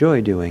something we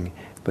enjoy doing,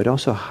 but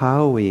also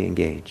how we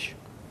engage.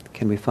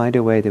 Can we find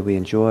a way that we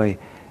enjoy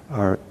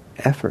our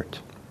effort?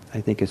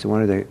 I think it's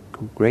one of the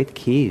great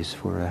keys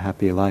for a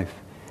happy life.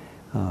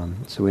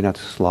 So we're not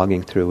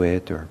slogging through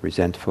it or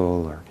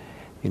resentful or,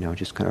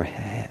 just kind of,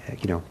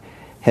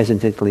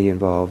 hesitantly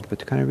involved, but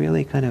to kind of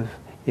really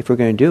if we're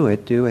going to do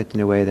it in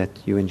a way that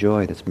you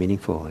enjoy, that's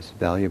meaningful, that's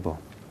valuable.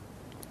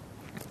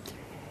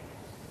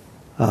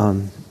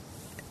 Another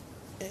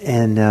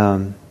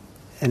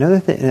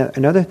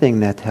thing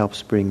that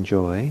helps bring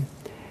joy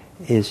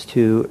is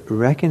to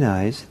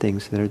recognize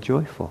things that are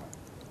joyful.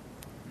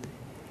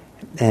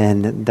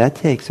 And that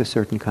takes a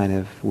certain kind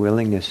of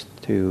willingness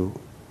to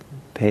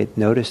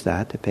notice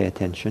that, to pay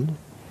attention.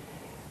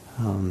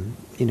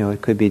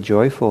 It could be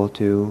joyful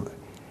to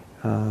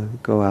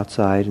go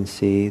outside and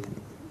see,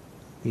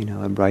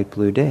 a bright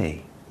blue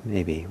day,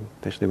 maybe,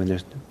 especially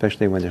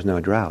when there's no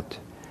drought.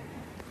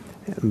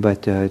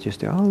 But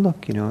just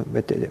look,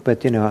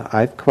 but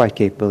I'm quite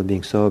capable of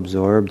being so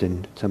absorbed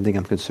in something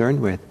I'm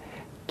concerned with,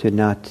 to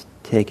not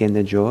take in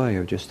the joy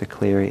of just the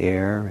clear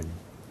air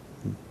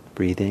and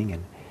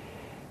breathing,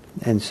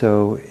 and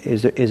so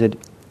is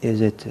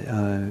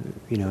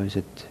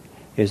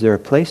there a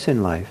place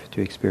in life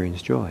to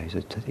experience joy? Is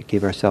it to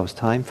give ourselves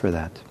time for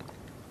that?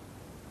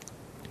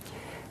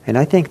 And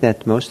I think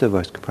that most of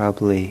us could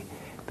probably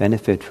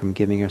benefit from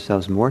giving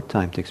ourselves more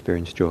time to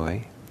experience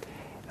joy.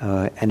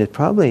 And it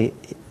probably,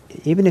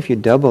 even if you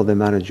double the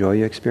amount of joy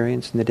you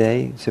experience in the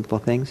day, simple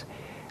things,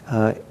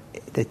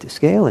 the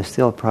scale is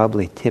still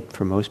probably tipped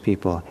for most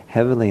people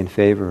heavily in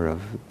favor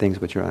of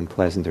things which are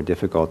unpleasant or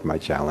difficult, my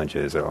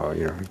challenges,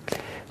 or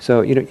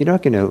So you're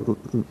not going to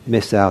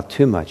miss out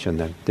too much on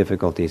the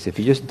difficulties if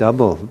you just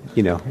double,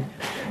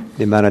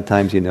 the amount of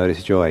times you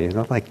notice joy. You're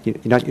not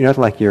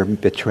like you're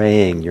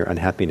betraying your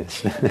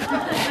unhappiness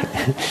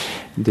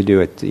to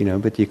do it,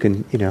 But you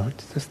can,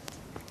 just.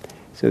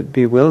 So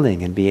be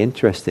willing and be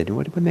interested in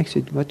what makes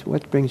you,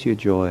 what brings you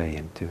joy,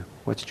 and to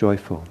what's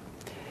joyful.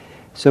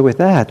 So with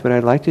that, what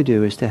I'd like to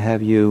do is to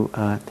have you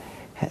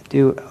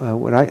do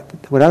what I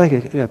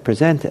like to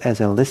present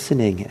as a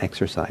listening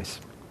exercise,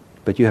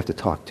 but you have to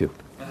talk too,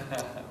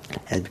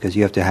 and because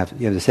you have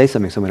to say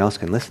something someone else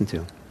can listen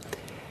to,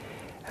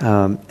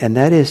 and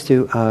that is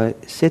to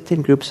sit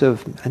in groups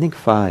of, I think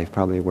 5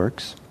 probably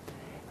works.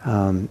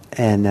 I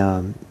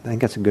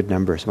think that's a good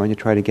number. So why don't you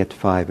try to get to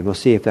 5, and we'll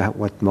see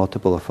what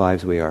multiple of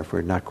 5s we are. If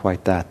we're not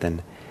quite that,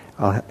 then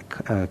I'll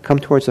come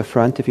towards the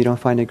front if you don't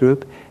find a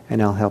group,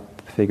 and I'll help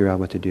figure out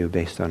what to do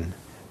based on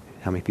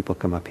how many people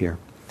come up here.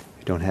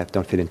 You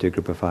don't fit into a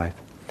group of 5.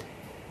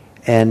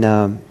 And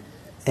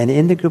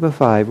in the group of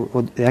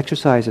 5, the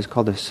exercise is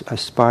called a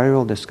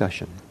spiral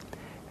discussion.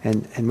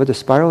 And what the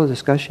spiral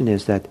discussion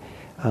is that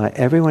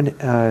everyone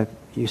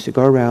used to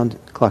go around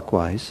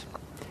clockwise,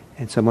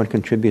 and someone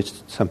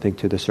contributes something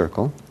to the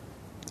circle,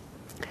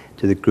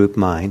 to the group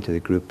mind, to the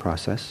group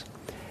process,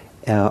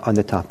 on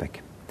the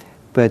topic.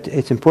 But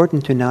it's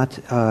important to not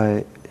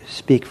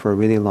speak for a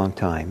really long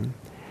time,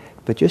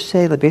 but just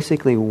say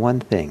basically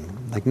one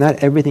thing, like not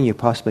everything you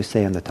possibly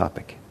say on the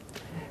topic.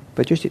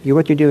 But just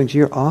what you're doing is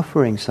you're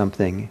offering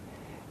something,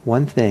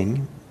 one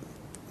thing,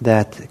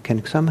 that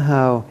can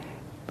somehow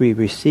be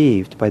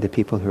received by the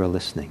people who are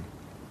listening.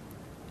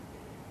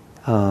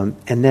 And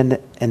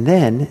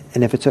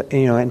if it's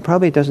and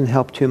probably it doesn't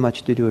help too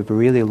much to do a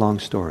really long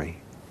story.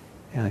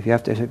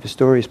 If the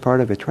story is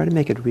part of it, try to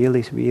make it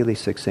really, really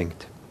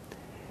succinct.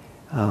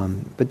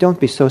 But don't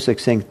be so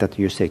succinct that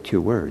you say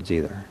 2 words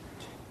either.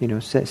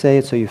 Say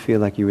it so you feel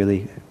like you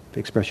really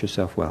express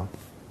yourself well.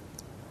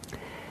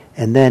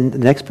 And then the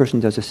next person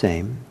does the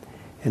same.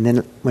 And then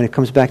when it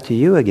comes back to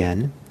you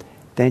again,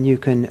 then you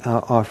can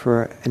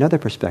offer another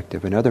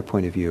perspective, another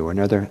point of view, or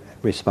another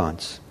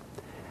response.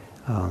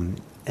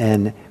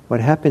 And what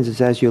happens is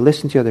as you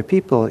listen to other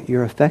people,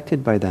 you're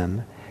affected by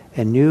them,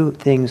 and new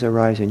things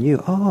arise in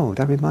you. Oh,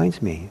 that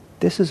reminds me.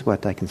 This is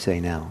what I can say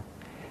now,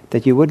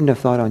 that you wouldn't have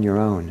thought on your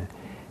own.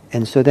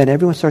 And so then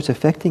everyone starts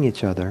affecting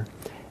each other.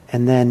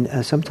 And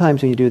then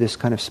sometimes when you do this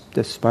kind of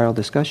this spiral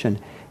discussion,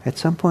 at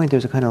some point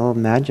there's a kind of little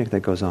magic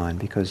that goes on,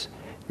 because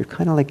you're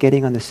kind of like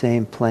getting on the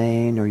same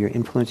plane, or you're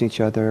influencing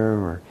each other,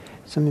 or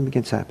something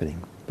begins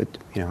happening. But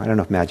I don't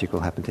know if magic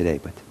will happen today,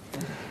 but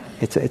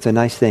it's a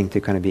nice thing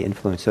to kind of be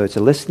influenced. So it's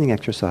a listening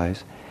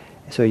exercise.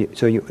 So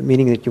you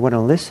meaning that you want to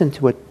listen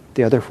to what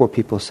the other 4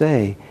 people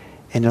say,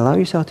 and allow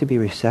yourself to be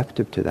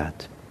receptive to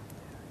that.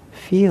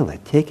 Feel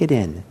it, take it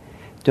in.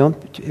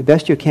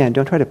 Best you can.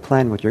 Don't try to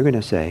plan what you're going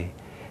to say.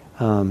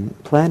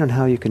 Plan on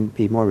how you can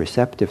be more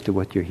receptive to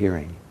what you're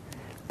hearing.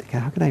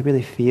 How can I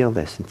really feel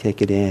this and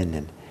take it in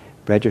and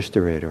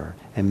register it, or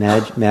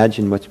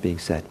imagine what's being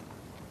said,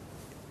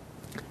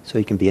 so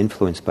you can be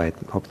influenced by it,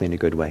 hopefully in a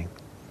good way.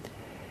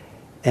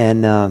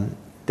 And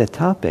the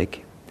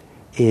topic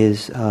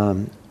is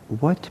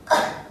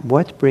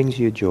what brings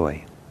you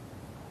joy?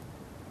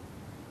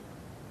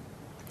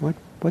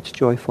 What's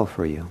joyful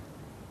for you?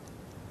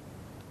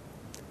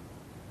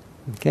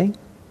 Okay?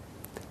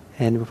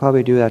 And we'll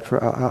probably do that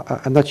for,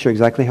 I'm not sure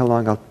exactly how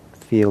long. I'll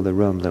feel the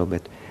room a little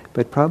bit,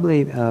 but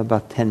probably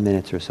about 10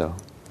 minutes or so.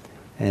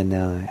 And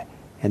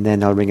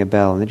then I'll ring a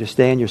bell, and then just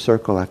stay in your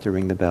circle after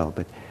ring the bell.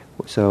 But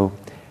so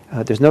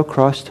there's no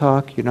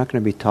crosstalk. You're not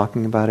going to be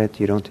talking about it.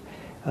 You don't,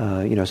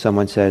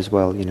 someone says,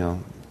 well,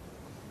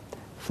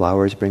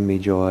 flowers bring me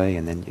joy,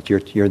 and then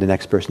you're the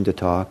next person to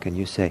talk, and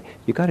you say,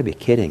 you got to be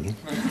kidding.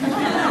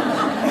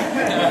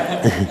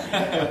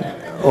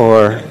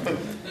 or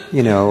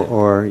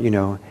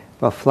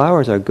well,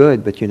 flowers are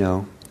good, but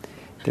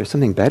there's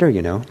something better,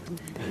 or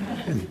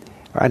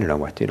I don't know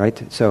what,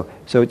 right? So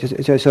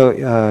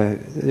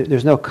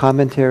there's no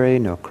commentary,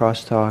 no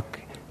crosstalk.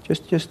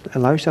 Just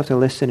allow yourself to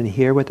listen and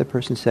hear what the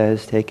person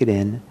says, take it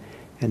in,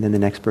 and then the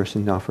next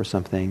person offers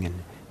something,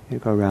 and you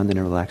go around in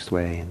a relaxed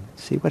way and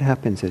see what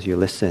happens as you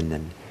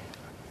listen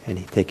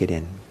and take it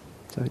in.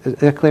 So is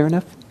that clear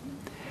enough?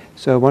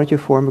 So why don't you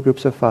form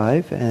groups of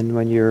 5, and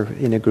when you're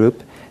in a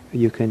group,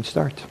 you can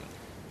start.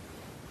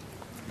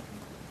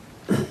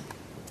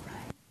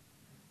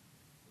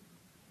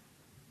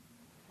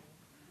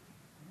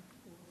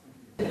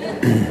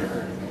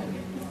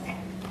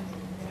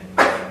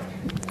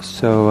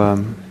 So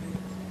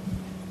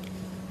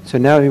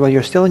now, while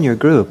you're still in your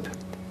group,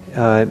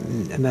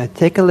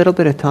 take a little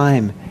bit of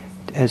time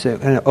as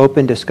an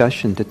open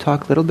discussion to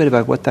talk a little bit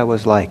about what that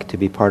was like to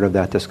be part of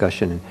that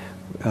discussion.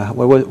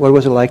 What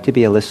was it like to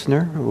be a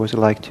listener? What was it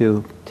like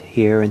to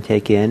hear and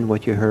take in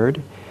what you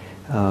heard?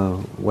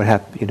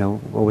 What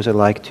was it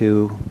like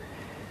to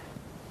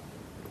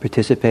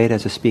participate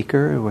as a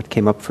speaker? What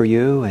came up for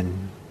you?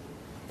 And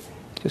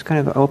just kind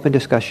of an open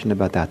discussion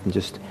about that. And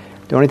just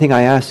the only thing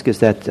I ask is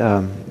that,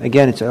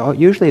 again, it's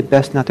usually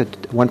best not to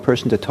one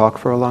person to talk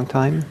for a long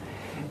time.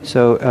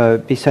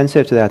 So be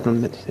sensitive to that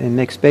and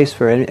make space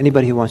for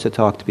anybody who wants to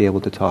talk to be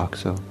able to talk.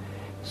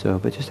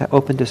 But just have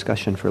open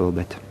discussion for a little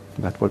bit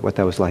about what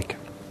that was like.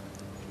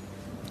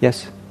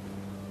 Yes?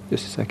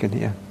 Just a second,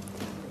 yeah.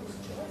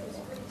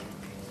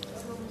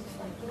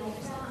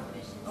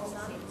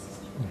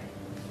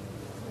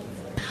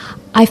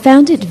 I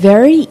found it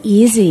very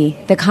easy.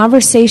 The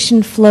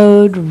conversation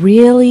flowed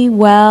really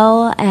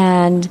well,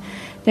 and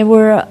there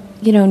were,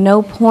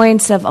 no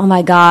points of, oh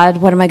my God,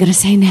 what am I going to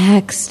say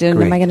next?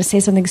 And am I going to say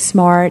something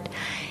smart?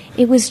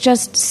 It was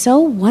just so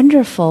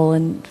wonderful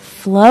and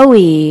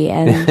flowy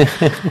and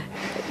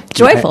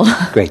joyful.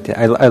 Great.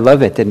 I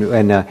love it.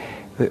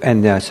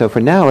 And so for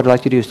now, what I'd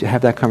like to do is to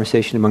have that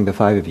conversation among the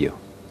 5 of you.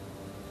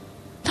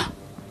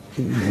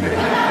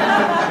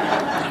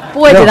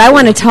 Boy, did I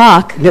want to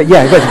talk.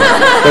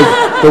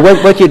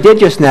 But what you did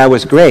just now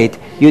was great.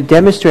 You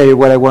demonstrated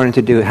what I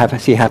wanted to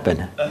see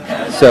happen.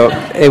 So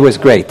it was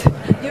great.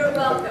 You're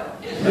welcome.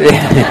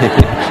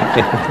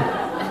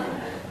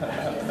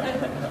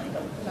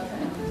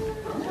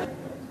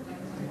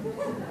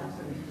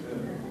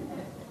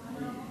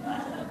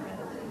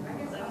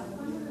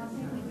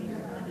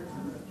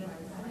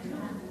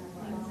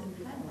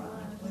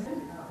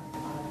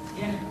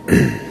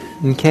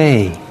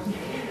 Okay.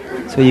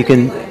 So you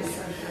can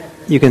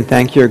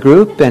thank your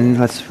group, and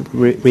let's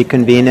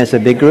reconvene as a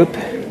big group.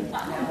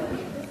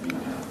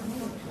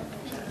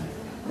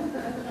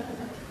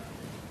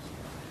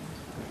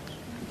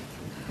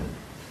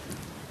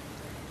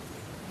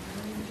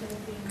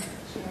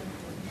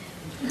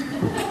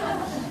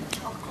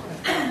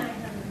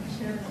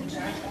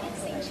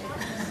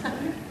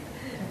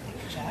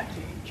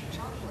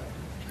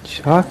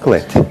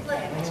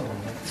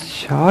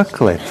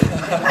 Chocolate.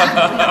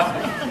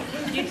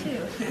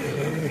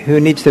 Who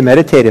needs to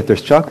meditate if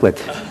there's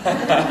chocolate?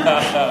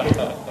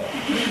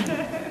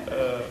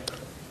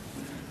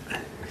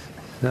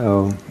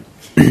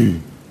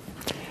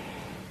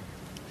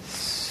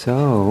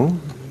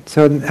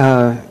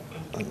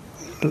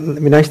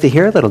 It'd be nice to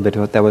hear a little bit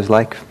what that was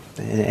like,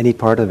 any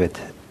part of it.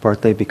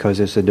 Partly because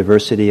there's a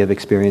diversity of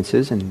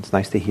experiences, and it's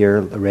nice to hear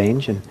a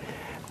range. And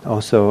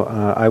also,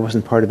 I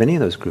wasn't part of any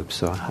of those groups,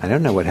 so I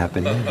don't know what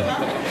happened.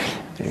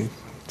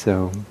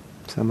 So,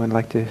 someone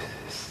like to...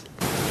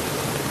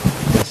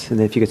 Yes,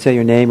 and if you could say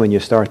your name when you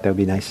start, that would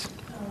be nice.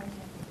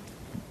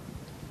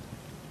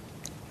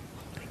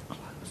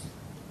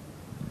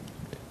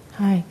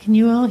 Hi, can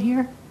you all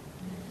hear?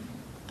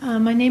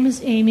 My name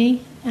is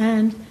Amy,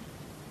 and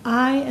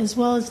I, as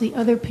well as the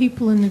other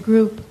people in the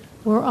group,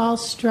 were all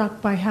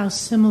struck by how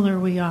similar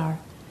we are.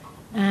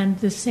 And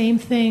the same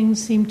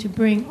things seem to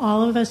bring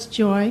all of us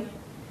joy,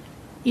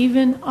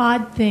 even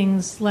odd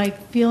things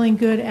like feeling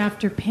good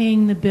after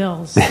paying the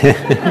bills.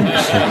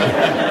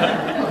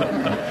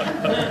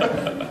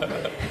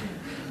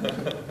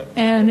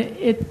 And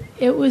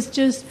it was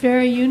just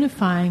very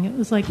unifying. It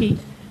was like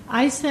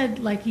I said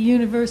like a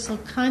universal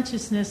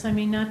consciousness. I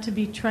mean, not to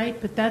be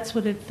trite, but that's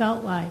what it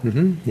felt like.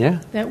 Mm-hmm,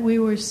 yeah. That we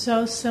were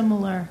so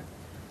similar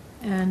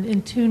and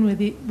in tune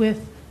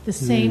with the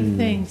same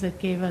things that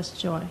gave us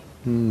joy.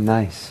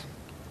 Nice.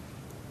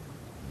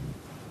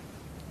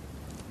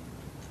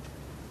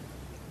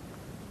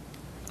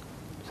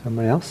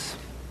 Someone else?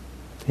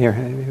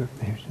 Here.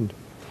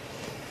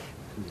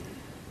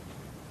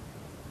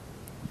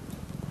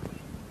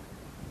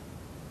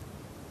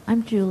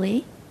 I'm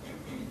Julie.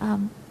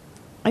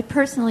 I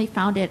personally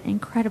found it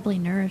incredibly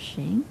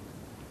nourishing,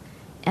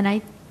 and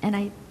I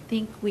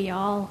think we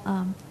all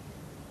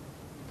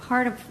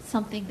part of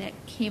something that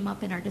came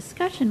up in our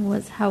discussion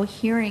was how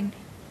hearing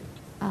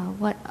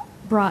what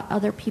brought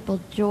other people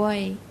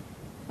joy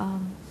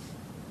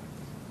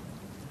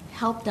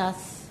helped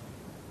us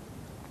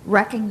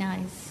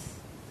recognize.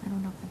 I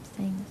don't know if I'm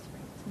saying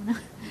this right.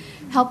 So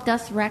helped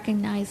us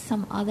recognize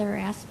some other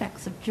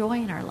aspects of joy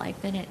in our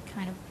life, and it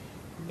kind of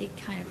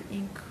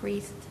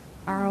increased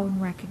our own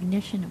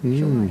recognition of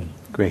joy.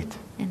 Great.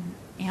 And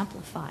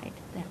amplified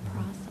that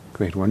process.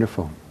 Great,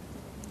 wonderful.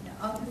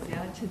 I'll just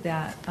add to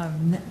that.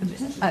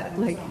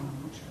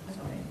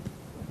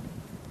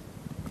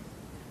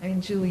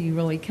 Julie, you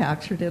really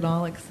captured it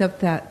all,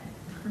 except that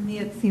for me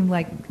it seemed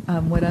like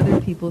what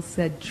other people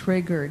said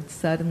triggered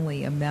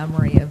suddenly a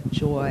memory of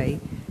joy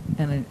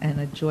and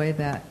a joy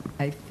that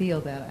I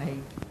feel that I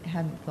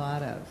hadn't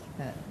thought of,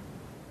 that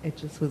it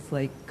just was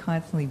like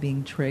constantly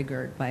being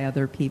triggered by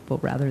other people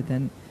rather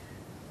than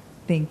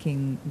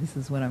thinking this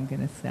is what I'm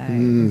going to say.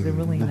 It was a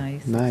really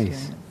nice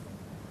experience.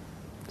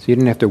 So you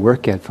didn't have to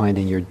work at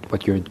finding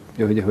what you're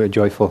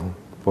joyful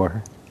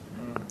for.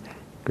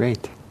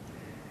 Great.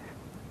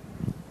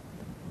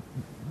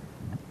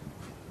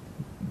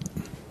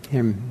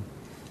 Here.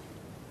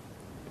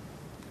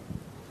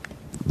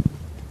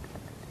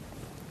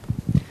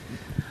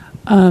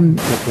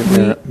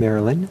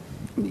 Marilyn?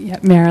 Yeah,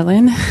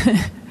 Marilyn.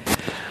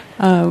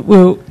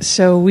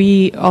 So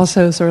we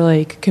also sort of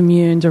like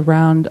communed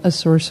around a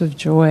source of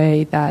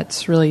joy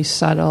that's really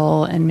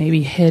subtle and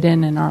maybe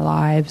hidden in our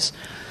lives.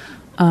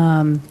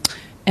 And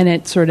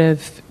it's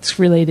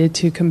related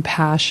to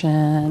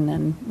compassion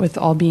and with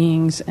all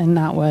beings, and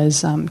that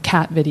was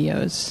cat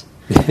videos.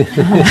 And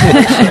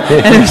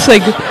it's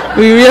like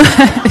we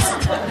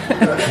realized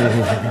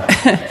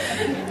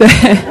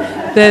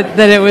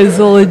that it was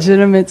a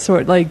legitimate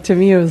sort. Like to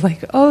me, it was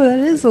like, oh, that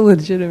is a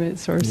legitimate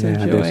source of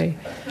joy.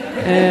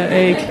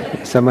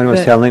 Someone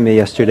was telling me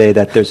yesterday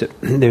that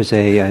there's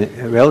a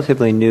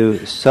relatively new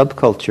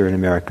subculture in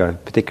America,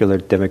 particular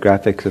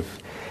demographics of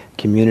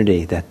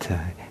community that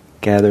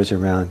gathers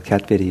around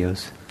cat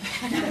videos.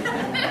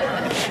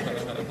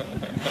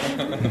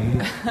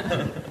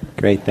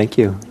 Great, thank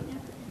you.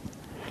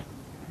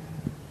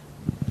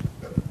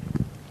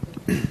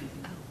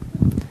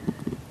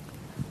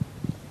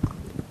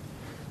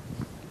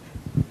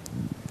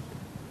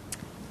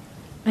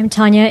 I'm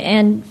Tanya,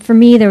 and for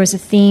me there was a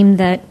theme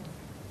that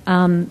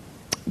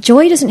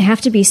joy doesn't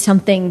have to be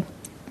something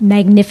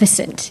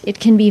magnificent. It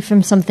can be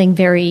from something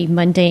very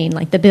mundane,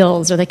 like the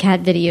bills or the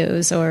cat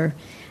videos, or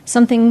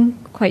something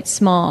quite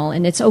small,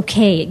 and it's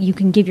okay. You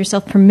can give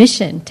yourself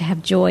permission to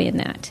have joy in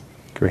that.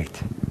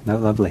 Great.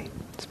 Lovely.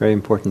 It's very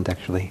important,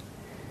 actually.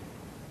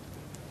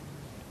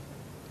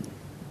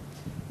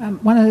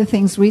 One of the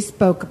things we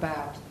spoke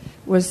about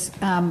was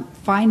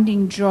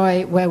finding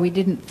joy where we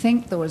didn't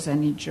think there was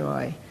any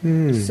joy.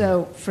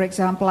 So, for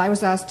example, I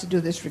was asked to do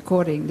this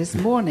recording this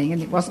morning,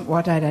 and it wasn't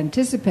what I'd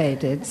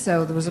anticipated.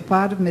 So there was a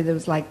part of me that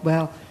was like,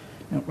 well,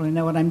 I don't really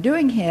know what I'm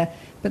doing here.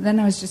 But then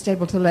I was just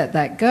able to let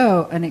that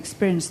go and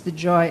experience the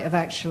joy of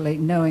actually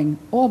knowing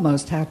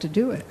almost how to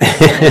do it.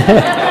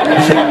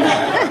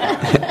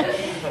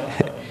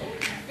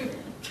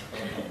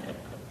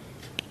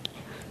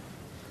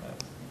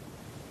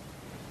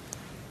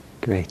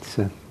 Great.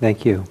 So,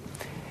 thank you.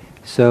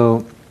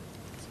 So,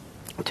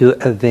 to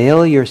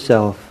avail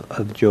yourself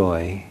of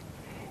joy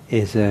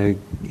is a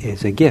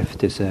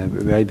gift. Is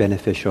very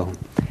beneficial,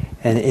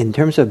 and in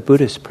terms of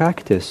Buddhist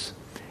practice,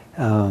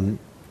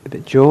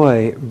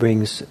 joy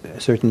brings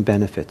certain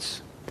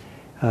benefits.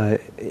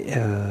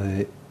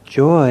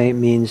 Joy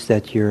means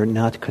that you're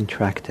not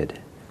contracted,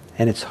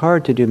 and it's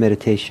hard to do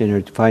meditation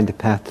or to find the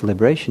path to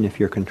liberation if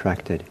you're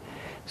contracted.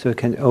 So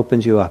it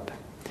opens you up.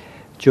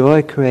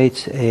 Joy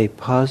creates a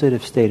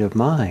positive state of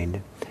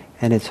mind,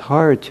 and it's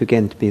hard to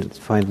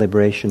find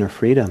liberation or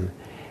freedom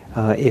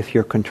if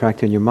you're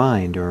contracted in your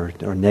mind or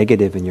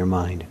negative in your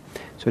mind.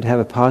 So to have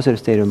a positive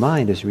state of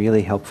mind is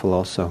really helpful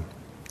also.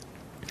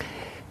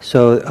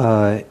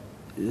 So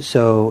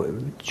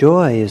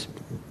joy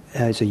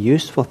is a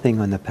useful thing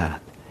on the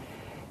path.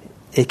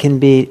 It can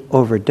be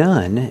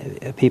overdone.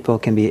 People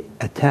can be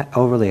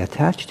overly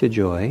attached to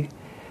joy.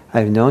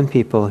 I've known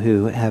people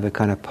who have a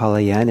kind of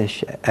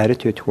Pollyannish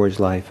attitude towards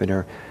life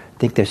and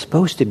think they're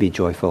supposed to be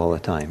joyful all the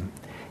time.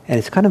 And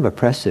it's kind of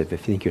oppressive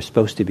if you think you're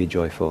supposed to be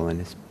joyful,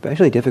 and it's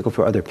especially difficult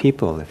for other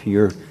people if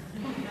you're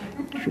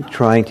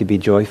trying to be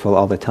joyful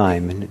all the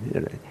time,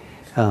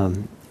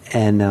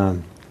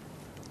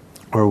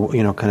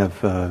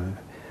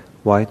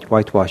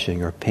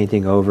 whitewashing or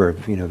painting over,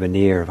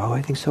 veneer of, oh,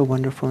 I think so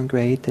wonderful and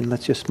great, and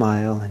let's just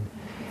smile and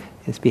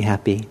let's be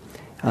happy.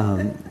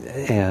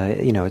 It's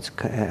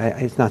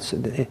not.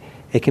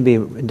 It can be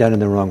done in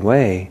the wrong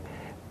way,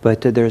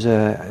 but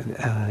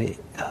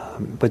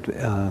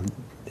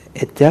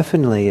it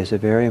definitely is a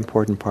very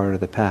important part of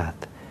the path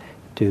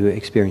to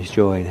experience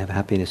joy and have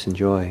happiness and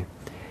joy.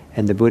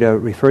 And the Buddha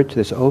referred to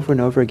this over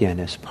and over again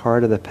as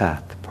part of the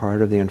path,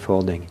 part of the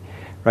unfolding.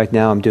 right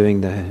now I'm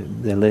doing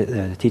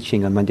the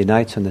teaching on Monday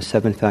nights on the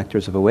 7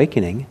 factors of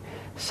awakening,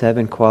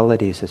 7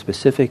 qualities that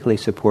specifically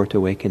support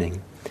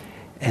awakening.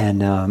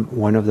 And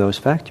one of those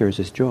factors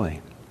is joy.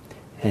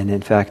 And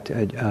in fact,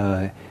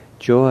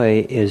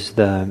 joy is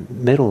the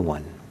middle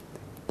one,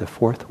 the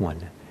 4th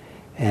one.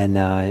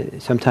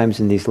 And sometimes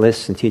in these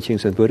lists and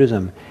teachings of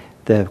Buddhism,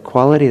 the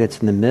quality that's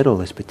in the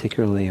middle is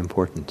particularly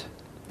important.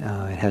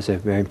 It has a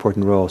very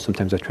important role,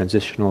 sometimes a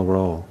transitional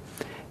role.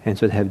 And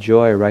so to have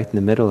joy right in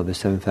the middle of the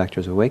 7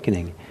 factors of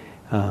awakening,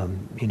 I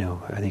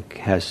think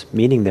has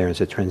meaning there as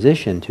a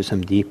transition to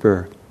some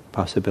deeper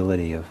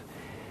possibility of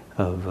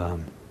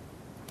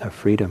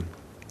freedom.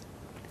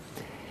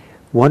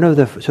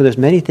 So there's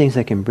many things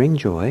that can bring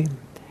joy.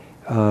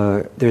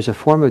 There's a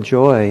form of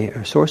joy,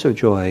 a source of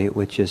joy,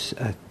 which is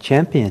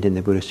championed in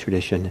the Buddhist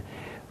tradition,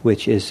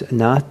 which is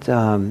not,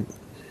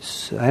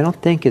 I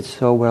don't think it's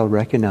so well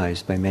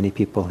recognized by many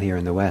people here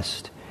in the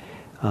West.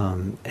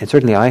 And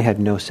certainly I had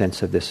no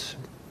sense of this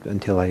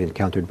until I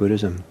encountered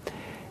Buddhism.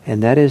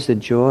 And that is the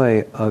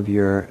joy of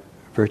your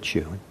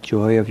virtue,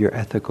 joy of your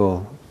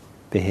ethical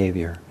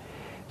behavior.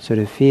 So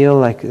to feel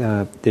like,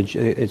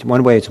 it's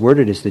one way it's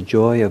worded is the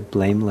joy of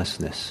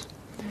blamelessness.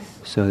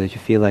 So that you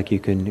feel like you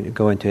can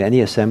go into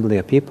any assembly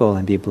of people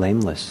and be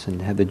blameless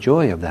and have the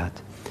joy of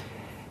that.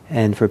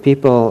 And for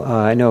people,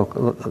 I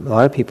know a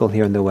lot of people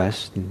here in the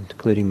West,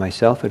 including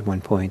myself at one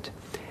point,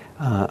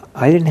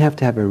 I didn't have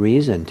to have a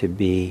reason to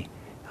be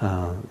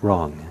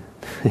wrong.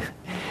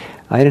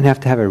 I didn't have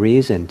to have a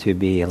reason to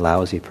be a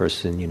lousy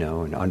person,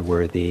 and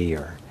unworthy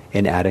or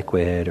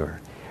inadequate or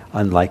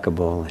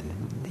unlikable,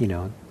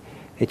 and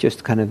it's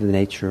just kind of the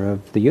nature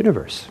of the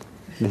universe.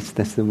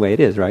 That's the way it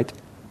is, right?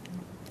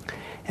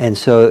 And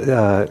so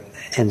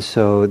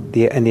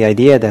the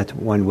idea that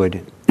one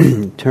would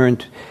turn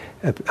to,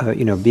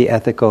 be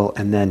ethical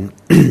and then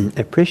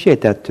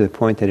appreciate that to the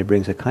point that it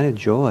brings a kind of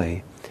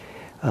joy.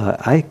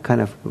 I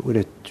kind of would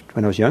have,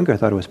 when I was younger, I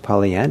thought it was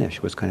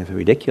Pollyannish, was kind of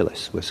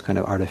ridiculous, was kind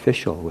of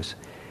artificial, was,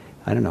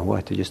 I don't know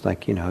what, to just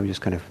like, I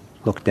just kind of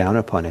look down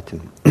upon it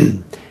and,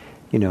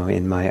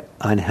 in my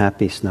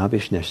unhappy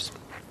snobbishness,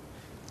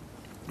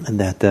 and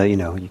that,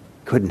 you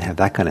couldn't have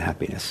that kind of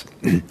happiness.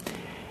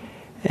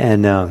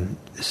 And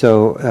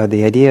so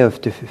the idea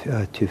of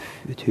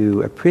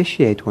to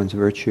appreciate one's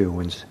virtue,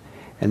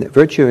 and that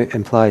virtue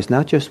implies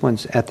not just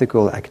one's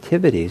ethical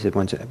activities, that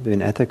one's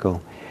been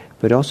ethical,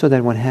 but also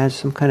that one has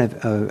some kind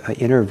of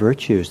inner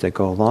virtues that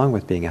go along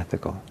with being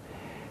ethical.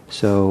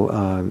 So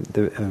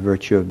the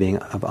virtue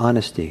of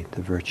honesty,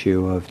 the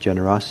virtue of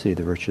generosity,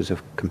 the virtues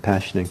of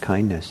compassion and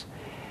kindness,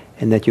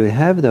 and that you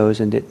have those,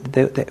 and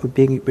that would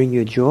bring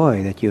you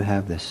joy that you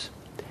have this.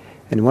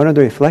 And one of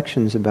the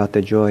reflections about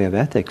the joy of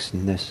ethics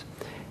in this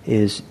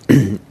is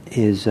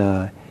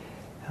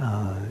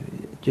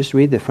just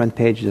read the front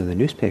pages of the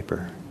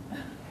newspaper.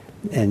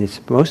 And it's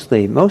most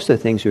of the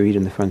things you read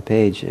in the front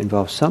page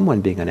involve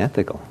someone being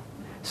unethical,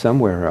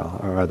 somewhere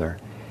or other.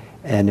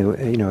 And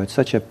it's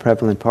such a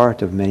prevalent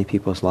part of many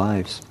people's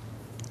lives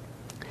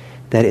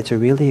that it's a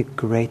really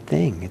great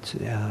thing. It's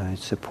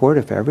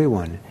supportive for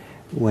everyone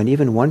when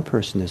even one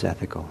person is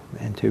ethical,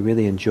 and to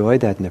really enjoy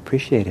that and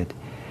appreciate it.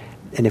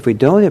 And if we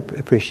don't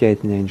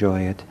appreciate and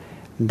enjoy it,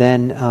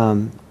 then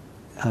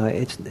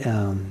it's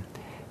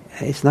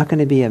not going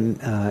to be a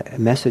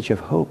message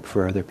of hope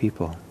for other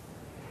people.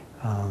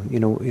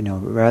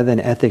 Rather than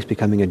ethics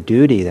becoming a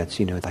duty that's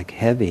like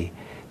heavy,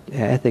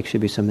 ethics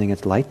should be something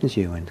that lightens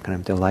you and kind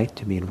of delight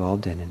to be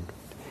involved in, and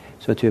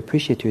so to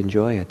appreciate, to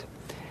enjoy it.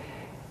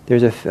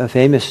 There's a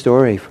famous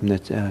story from the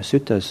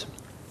suttas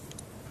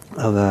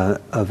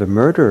of a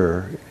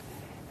murderer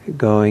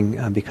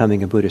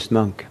becoming a Buddhist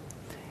monk.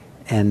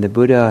 And the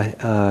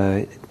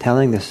Buddha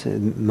telling this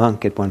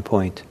monk at one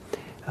point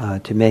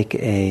to make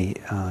a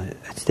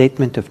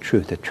statement of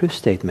truth, a truth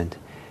statement,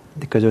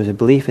 because there was a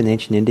belief in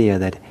ancient India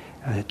that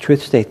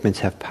truth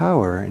statements have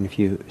power, and if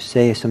you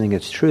say something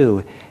that's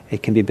true,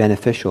 it can be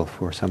beneficial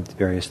for some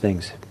various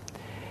things.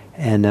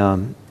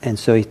 And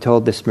so he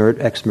told this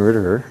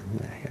ex-murderer,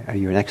 "Are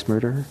you an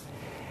ex-murderer?"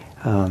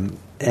 To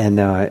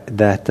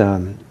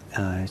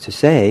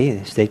say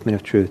a statement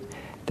of truth,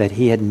 that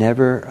he had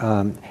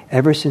never,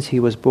 ever since he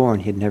was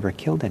born, he had never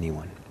killed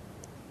anyone.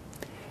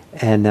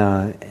 And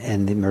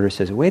the murderer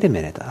says, "Wait a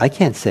minute, I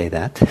can't say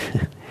that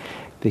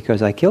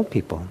because I killed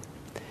people."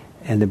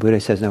 And the Buddha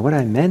says, "No, what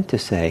I meant to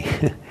say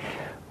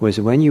was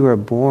when you were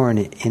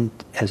born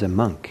as a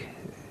monk,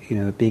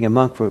 being a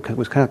monk was kind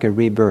of like a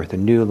rebirth, a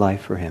new life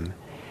for him.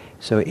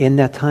 So in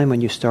that time when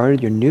you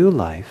started your new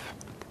life,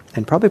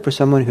 and probably for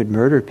someone who'd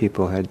murdered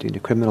people, had a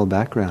criminal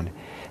background,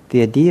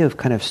 the idea of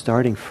kind of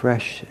starting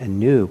fresh and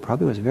new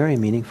probably was very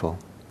meaningful.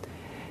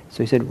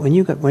 So he said,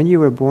 when you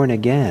were born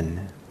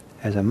again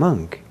as a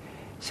monk,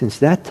 since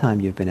that time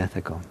you've been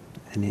ethical."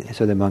 And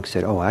so the monk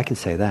said, "Oh, I can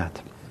say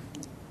that."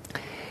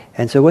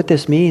 And so what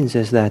this means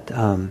is that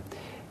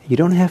you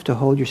don't have to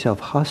hold yourself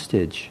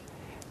hostage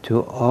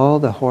to all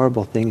the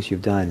horrible things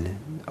you've done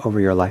over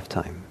your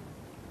lifetime.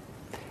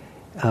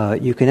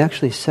 You can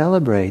actually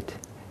celebrate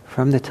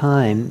from the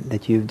time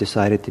that you've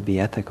decided to be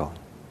ethical.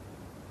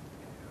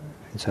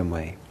 in some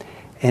way.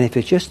 And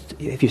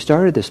if you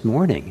started this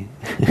morning,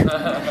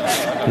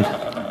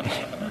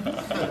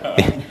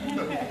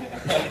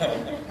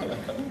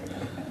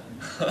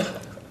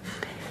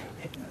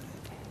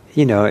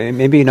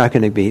 maybe you're not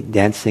going to be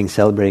dancing,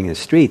 celebrating in the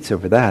streets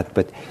over that,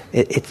 but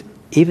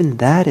even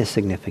that is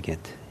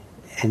significant.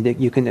 And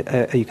you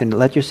can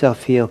let yourself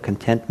feel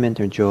contentment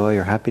or joy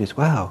or happiness.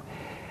 Wow,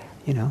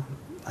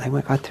 I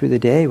got through the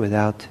day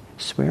without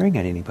swearing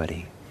at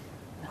anybody.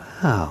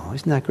 Wow,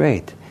 isn't that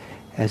great?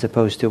 As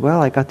opposed to,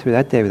 well, I got through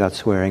that day without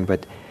swearing,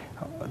 but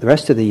the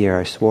rest of the year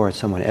I swore at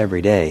someone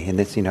every day, and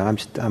it's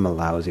I'm a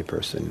lousy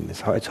person.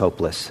 It's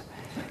hopeless.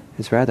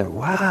 It's rather,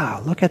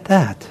 wow, look at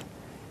that.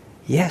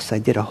 Yes, I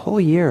did a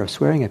whole year of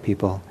swearing at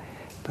people,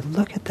 but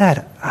look at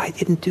that. I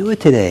didn't do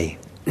it today.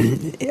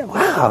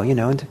 Wow,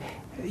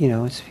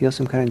 feel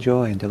some kind of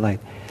joy and delight.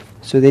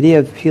 So the idea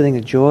of feeling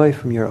a joy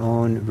from your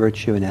own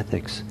virtue and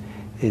ethics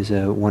is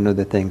one of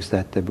the things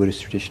that the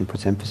Buddhist tradition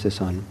puts emphasis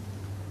on.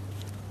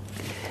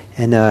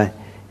 And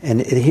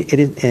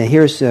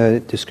here's a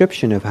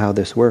description of how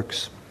this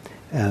works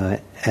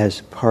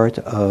as part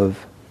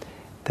of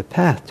the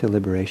path to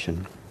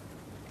liberation.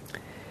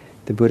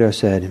 The Buddha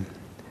said,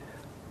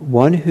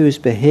 "One whose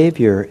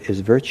behavior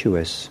is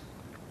virtuous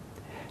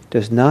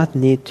does not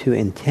need to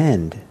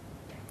intend,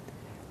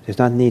 does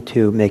not need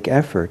to make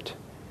effort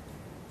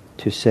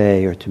to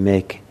say or to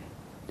make,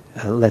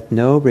 let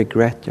no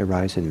regret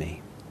arise in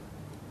me."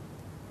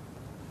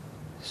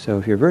 So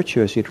if you're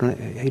virtuous, you don't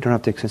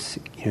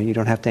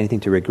have anything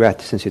to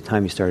regret since the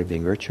time you started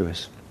being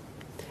virtuous.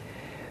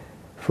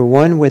 For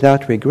one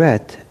without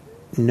regret,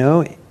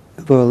 no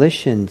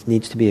volition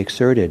needs to be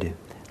exerted.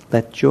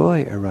 Let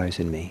joy arise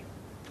in me.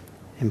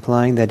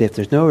 Implying that if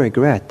there's no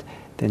regret,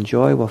 then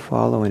joy will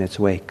follow in its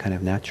wake kind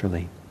of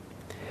naturally.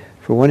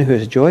 For one who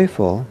is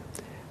joyful,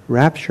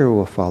 rapture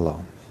will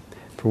follow.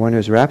 For one who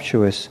is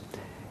rapturous,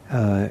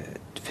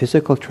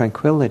 physical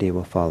tranquility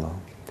will follow.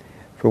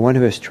 For one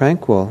who is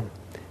tranquil,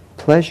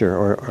 pleasure,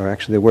 or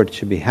actually the word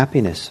should be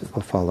happiness,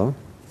 will follow.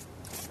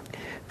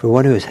 For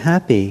one who is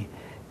happy,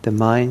 the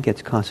mind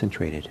gets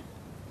concentrated.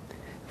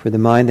 For the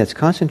mind that's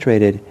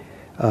concentrated,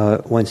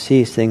 one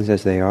sees things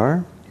as they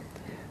are.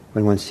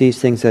 When one sees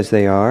things as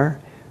they are,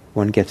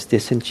 one gets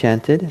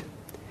disenchanted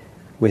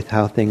with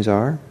how things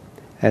are.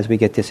 As we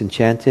get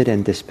disenchanted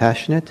and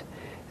dispassionate,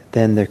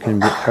 then there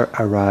can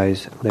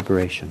arise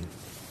liberation.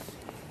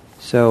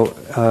 So,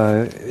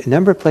 a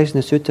number of places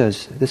in the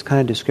suttas, this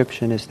kind of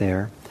description is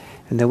there.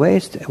 And the way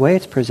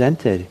it's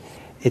presented,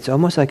 it's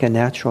almost like a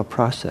natural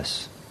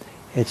process.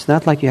 It's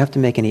not like you have to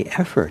make any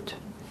effort.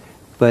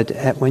 But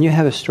when you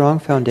have a strong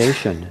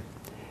foundation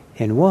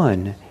in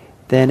one,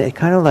 then it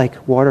kind of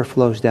like water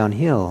flows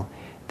downhill,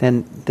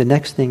 then the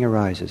next thing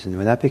arises. And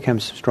when that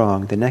becomes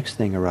strong, the next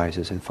thing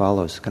arises and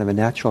follows, kind of a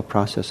natural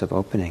process of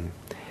opening.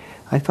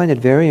 I find it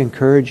very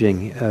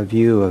encouraging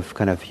view of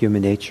kind of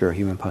human nature,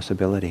 human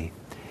possibility,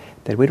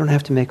 that we don't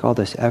have to make all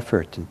this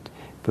effort,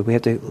 but we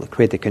have to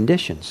create the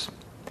conditions.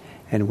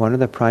 And one of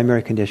the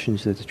primary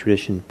conditions that the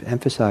tradition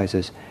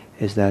emphasizes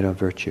is that of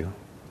virtue,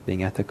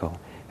 being ethical.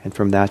 And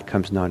from that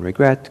comes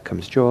non-regret,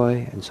 comes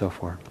joy, and so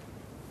forth.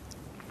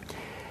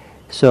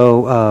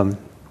 So,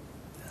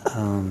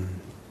 and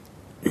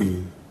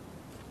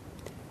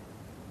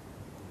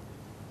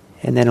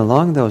then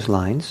along those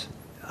lines,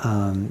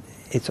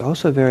 it's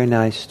also very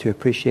nice to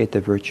appreciate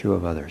the virtue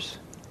of others.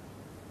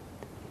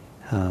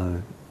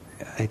 I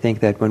think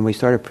that when we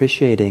start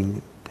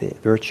appreciating the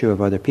virtue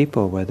of other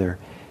people, whether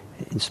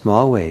in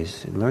small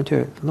ways, and learn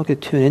to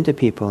tune into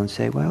people and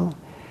say, well,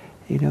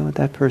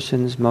 that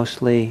person's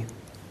mostly,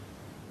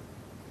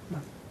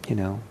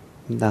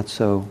 not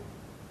so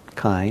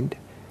kind,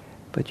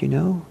 but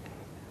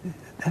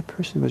that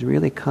person was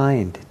really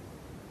kind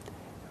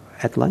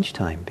at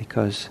lunchtime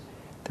because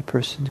the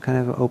person kind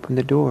of opened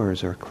the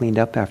doors or cleaned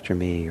up after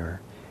me or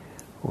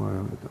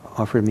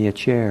offered me a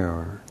chair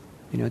or,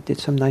 did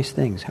some nice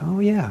things. Oh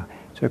yeah,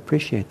 so I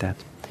appreciate that.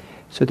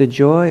 So the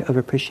joy of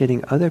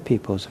appreciating other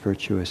people's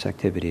virtuous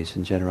activities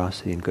and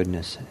generosity and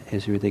goodness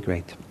is really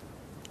great.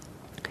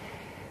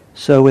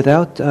 So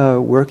without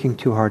working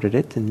too hard at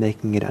it and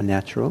making it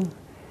unnatural,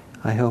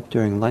 I hope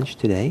during lunch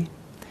today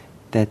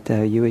that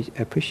you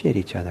appreciate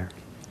each other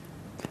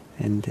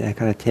and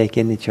kind of take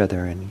in each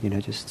other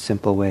in just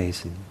simple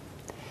ways. And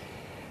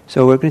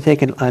so we're going to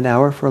take an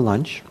hour for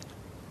lunch,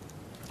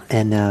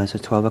 and it's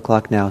 12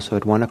 o'clock now, so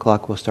at 1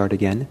 o'clock we'll start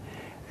again.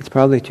 It's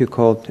probably too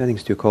cold. I think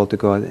it's too cold to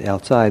go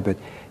outside, but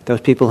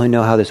those people who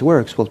know how this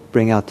works will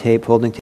bring out folding